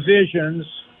different divisions,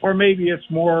 or maybe it's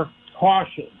more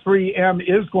caution. 3M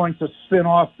is going to spin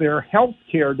off their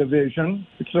healthcare division,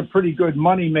 which is a pretty good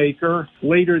moneymaker,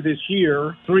 later this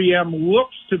year. 3M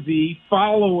looks to be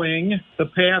following the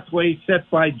pathway set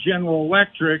by General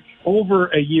Electric over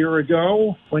a year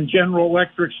ago when General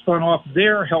Electric spun off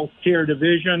their healthcare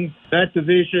division. That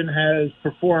division has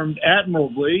performed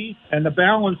admirably, and the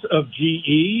balance of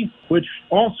GE, which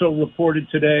also reported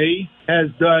today, has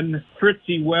done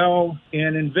pretty well,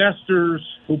 and investors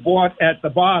who bought at the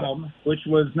bottom, which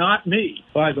was not me,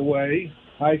 by the way,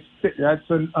 that's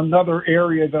another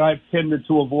area that I've tended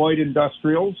to avoid,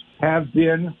 industrials, have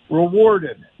been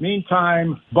rewarded.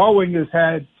 Meantime, Boeing has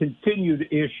had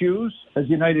continued issues as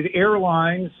United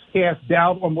Airlines cast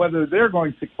doubt on whether they're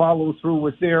going to follow through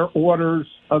with their orders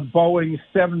of Boeing's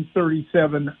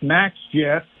 737 MAX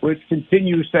jet, which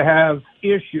continues to have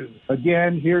issues.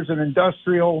 Again, here's an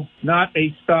industrial, not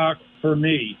a stock for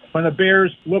me. When the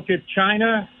Bears look at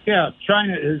China,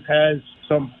 China has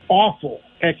some awful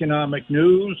economic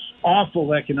news.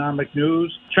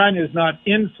 China is not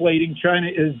inflating. China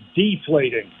is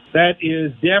deflating. That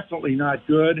is definitely not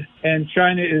good. And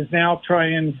China is now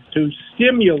trying to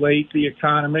stimulate the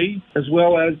economy as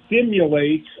well as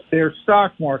stimulate their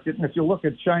stock market. And if you look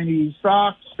at Chinese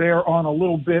stocks, they're on a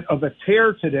little bit of a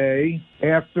tear today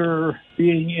after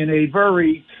being in a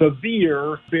very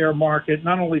severe bear market,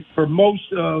 not only for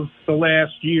most of the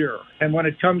last year. And when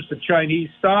it comes to Chinese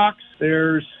stocks,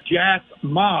 there's Jack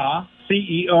Ma,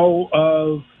 CEO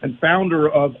of and founder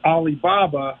of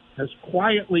Alibaba, has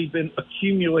quietly been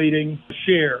accumulating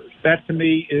shares. That to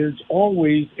me is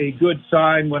always a good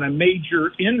sign when a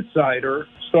major insider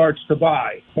starts to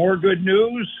buy. More good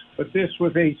news, but this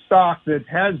was a stock that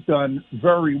has done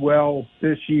very well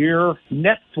this year.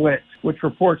 Netflix, which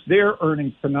reports their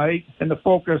earnings tonight, and the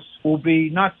focus will be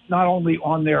not only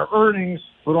on their earnings,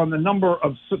 but but on the number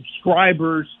of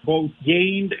subscribers, both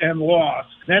gained and lost.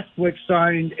 Netflix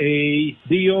signed a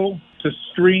deal to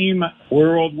stream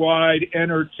worldwide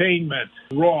entertainment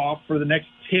raw for the next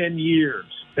 10 years.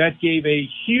 That gave a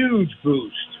huge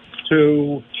boost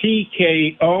to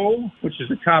TKO, which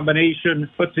is a combination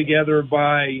put together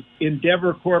by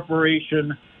Endeavor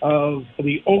Corporation of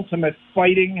the Ultimate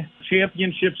Fighting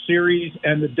Championship Series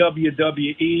and the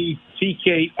WWE.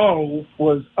 TKO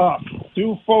was up.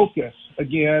 To focus,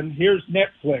 again, here's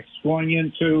Netflix going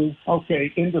into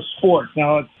sports.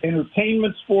 Now it's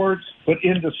entertainment sports, but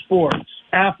into sports.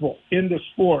 Apple, into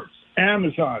sports.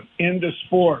 Amazon, into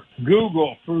sports.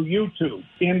 Google, through YouTube,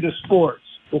 into sports.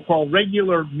 We'll call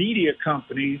regular media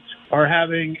companies are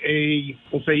having a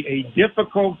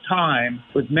difficult time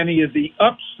with many of the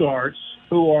upstarts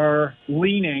who are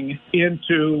leaning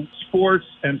into sports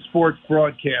and sports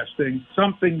broadcasting,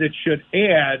 something that should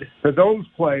add to those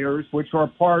players which are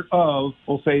part of,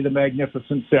 we'll say, the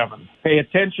Magnificent Seven. Pay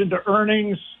attention to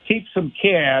earnings, keep some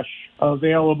cash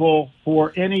available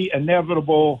for any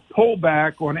inevitable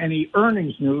pullback on any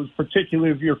earnings news,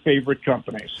 particularly of your favorite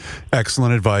companies.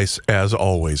 Excellent advice, as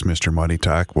always, Mr. Money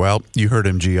Talk. Well, you heard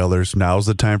him, GLers. Now's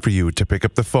the time for you to pick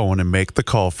up the phone and make the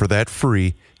call for that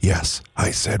free, yes,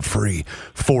 I said free,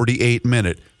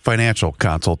 48-minute financial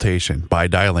consultation by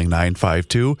dialing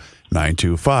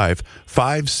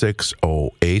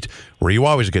 952-925-5608, where you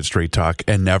always get straight talk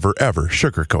and never, ever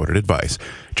sugar-coated advice.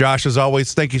 Josh, as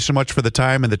always, thank you so much for the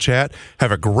time and the chat.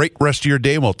 Have a great rest of your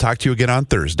day, and we'll talk to you again on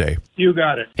Thursday. You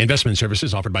got it. Investment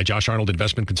services offered by Josh Arnold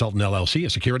Investment Consultant, LLC,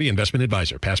 a security investment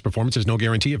advisor. Past performance is no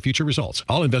guarantee of future results.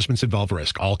 All investments involve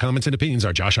risk. All comments and opinions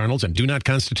are Josh Arnold's and do not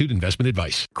constitute investment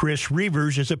advice. Chris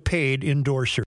Reavers is a paid endorser.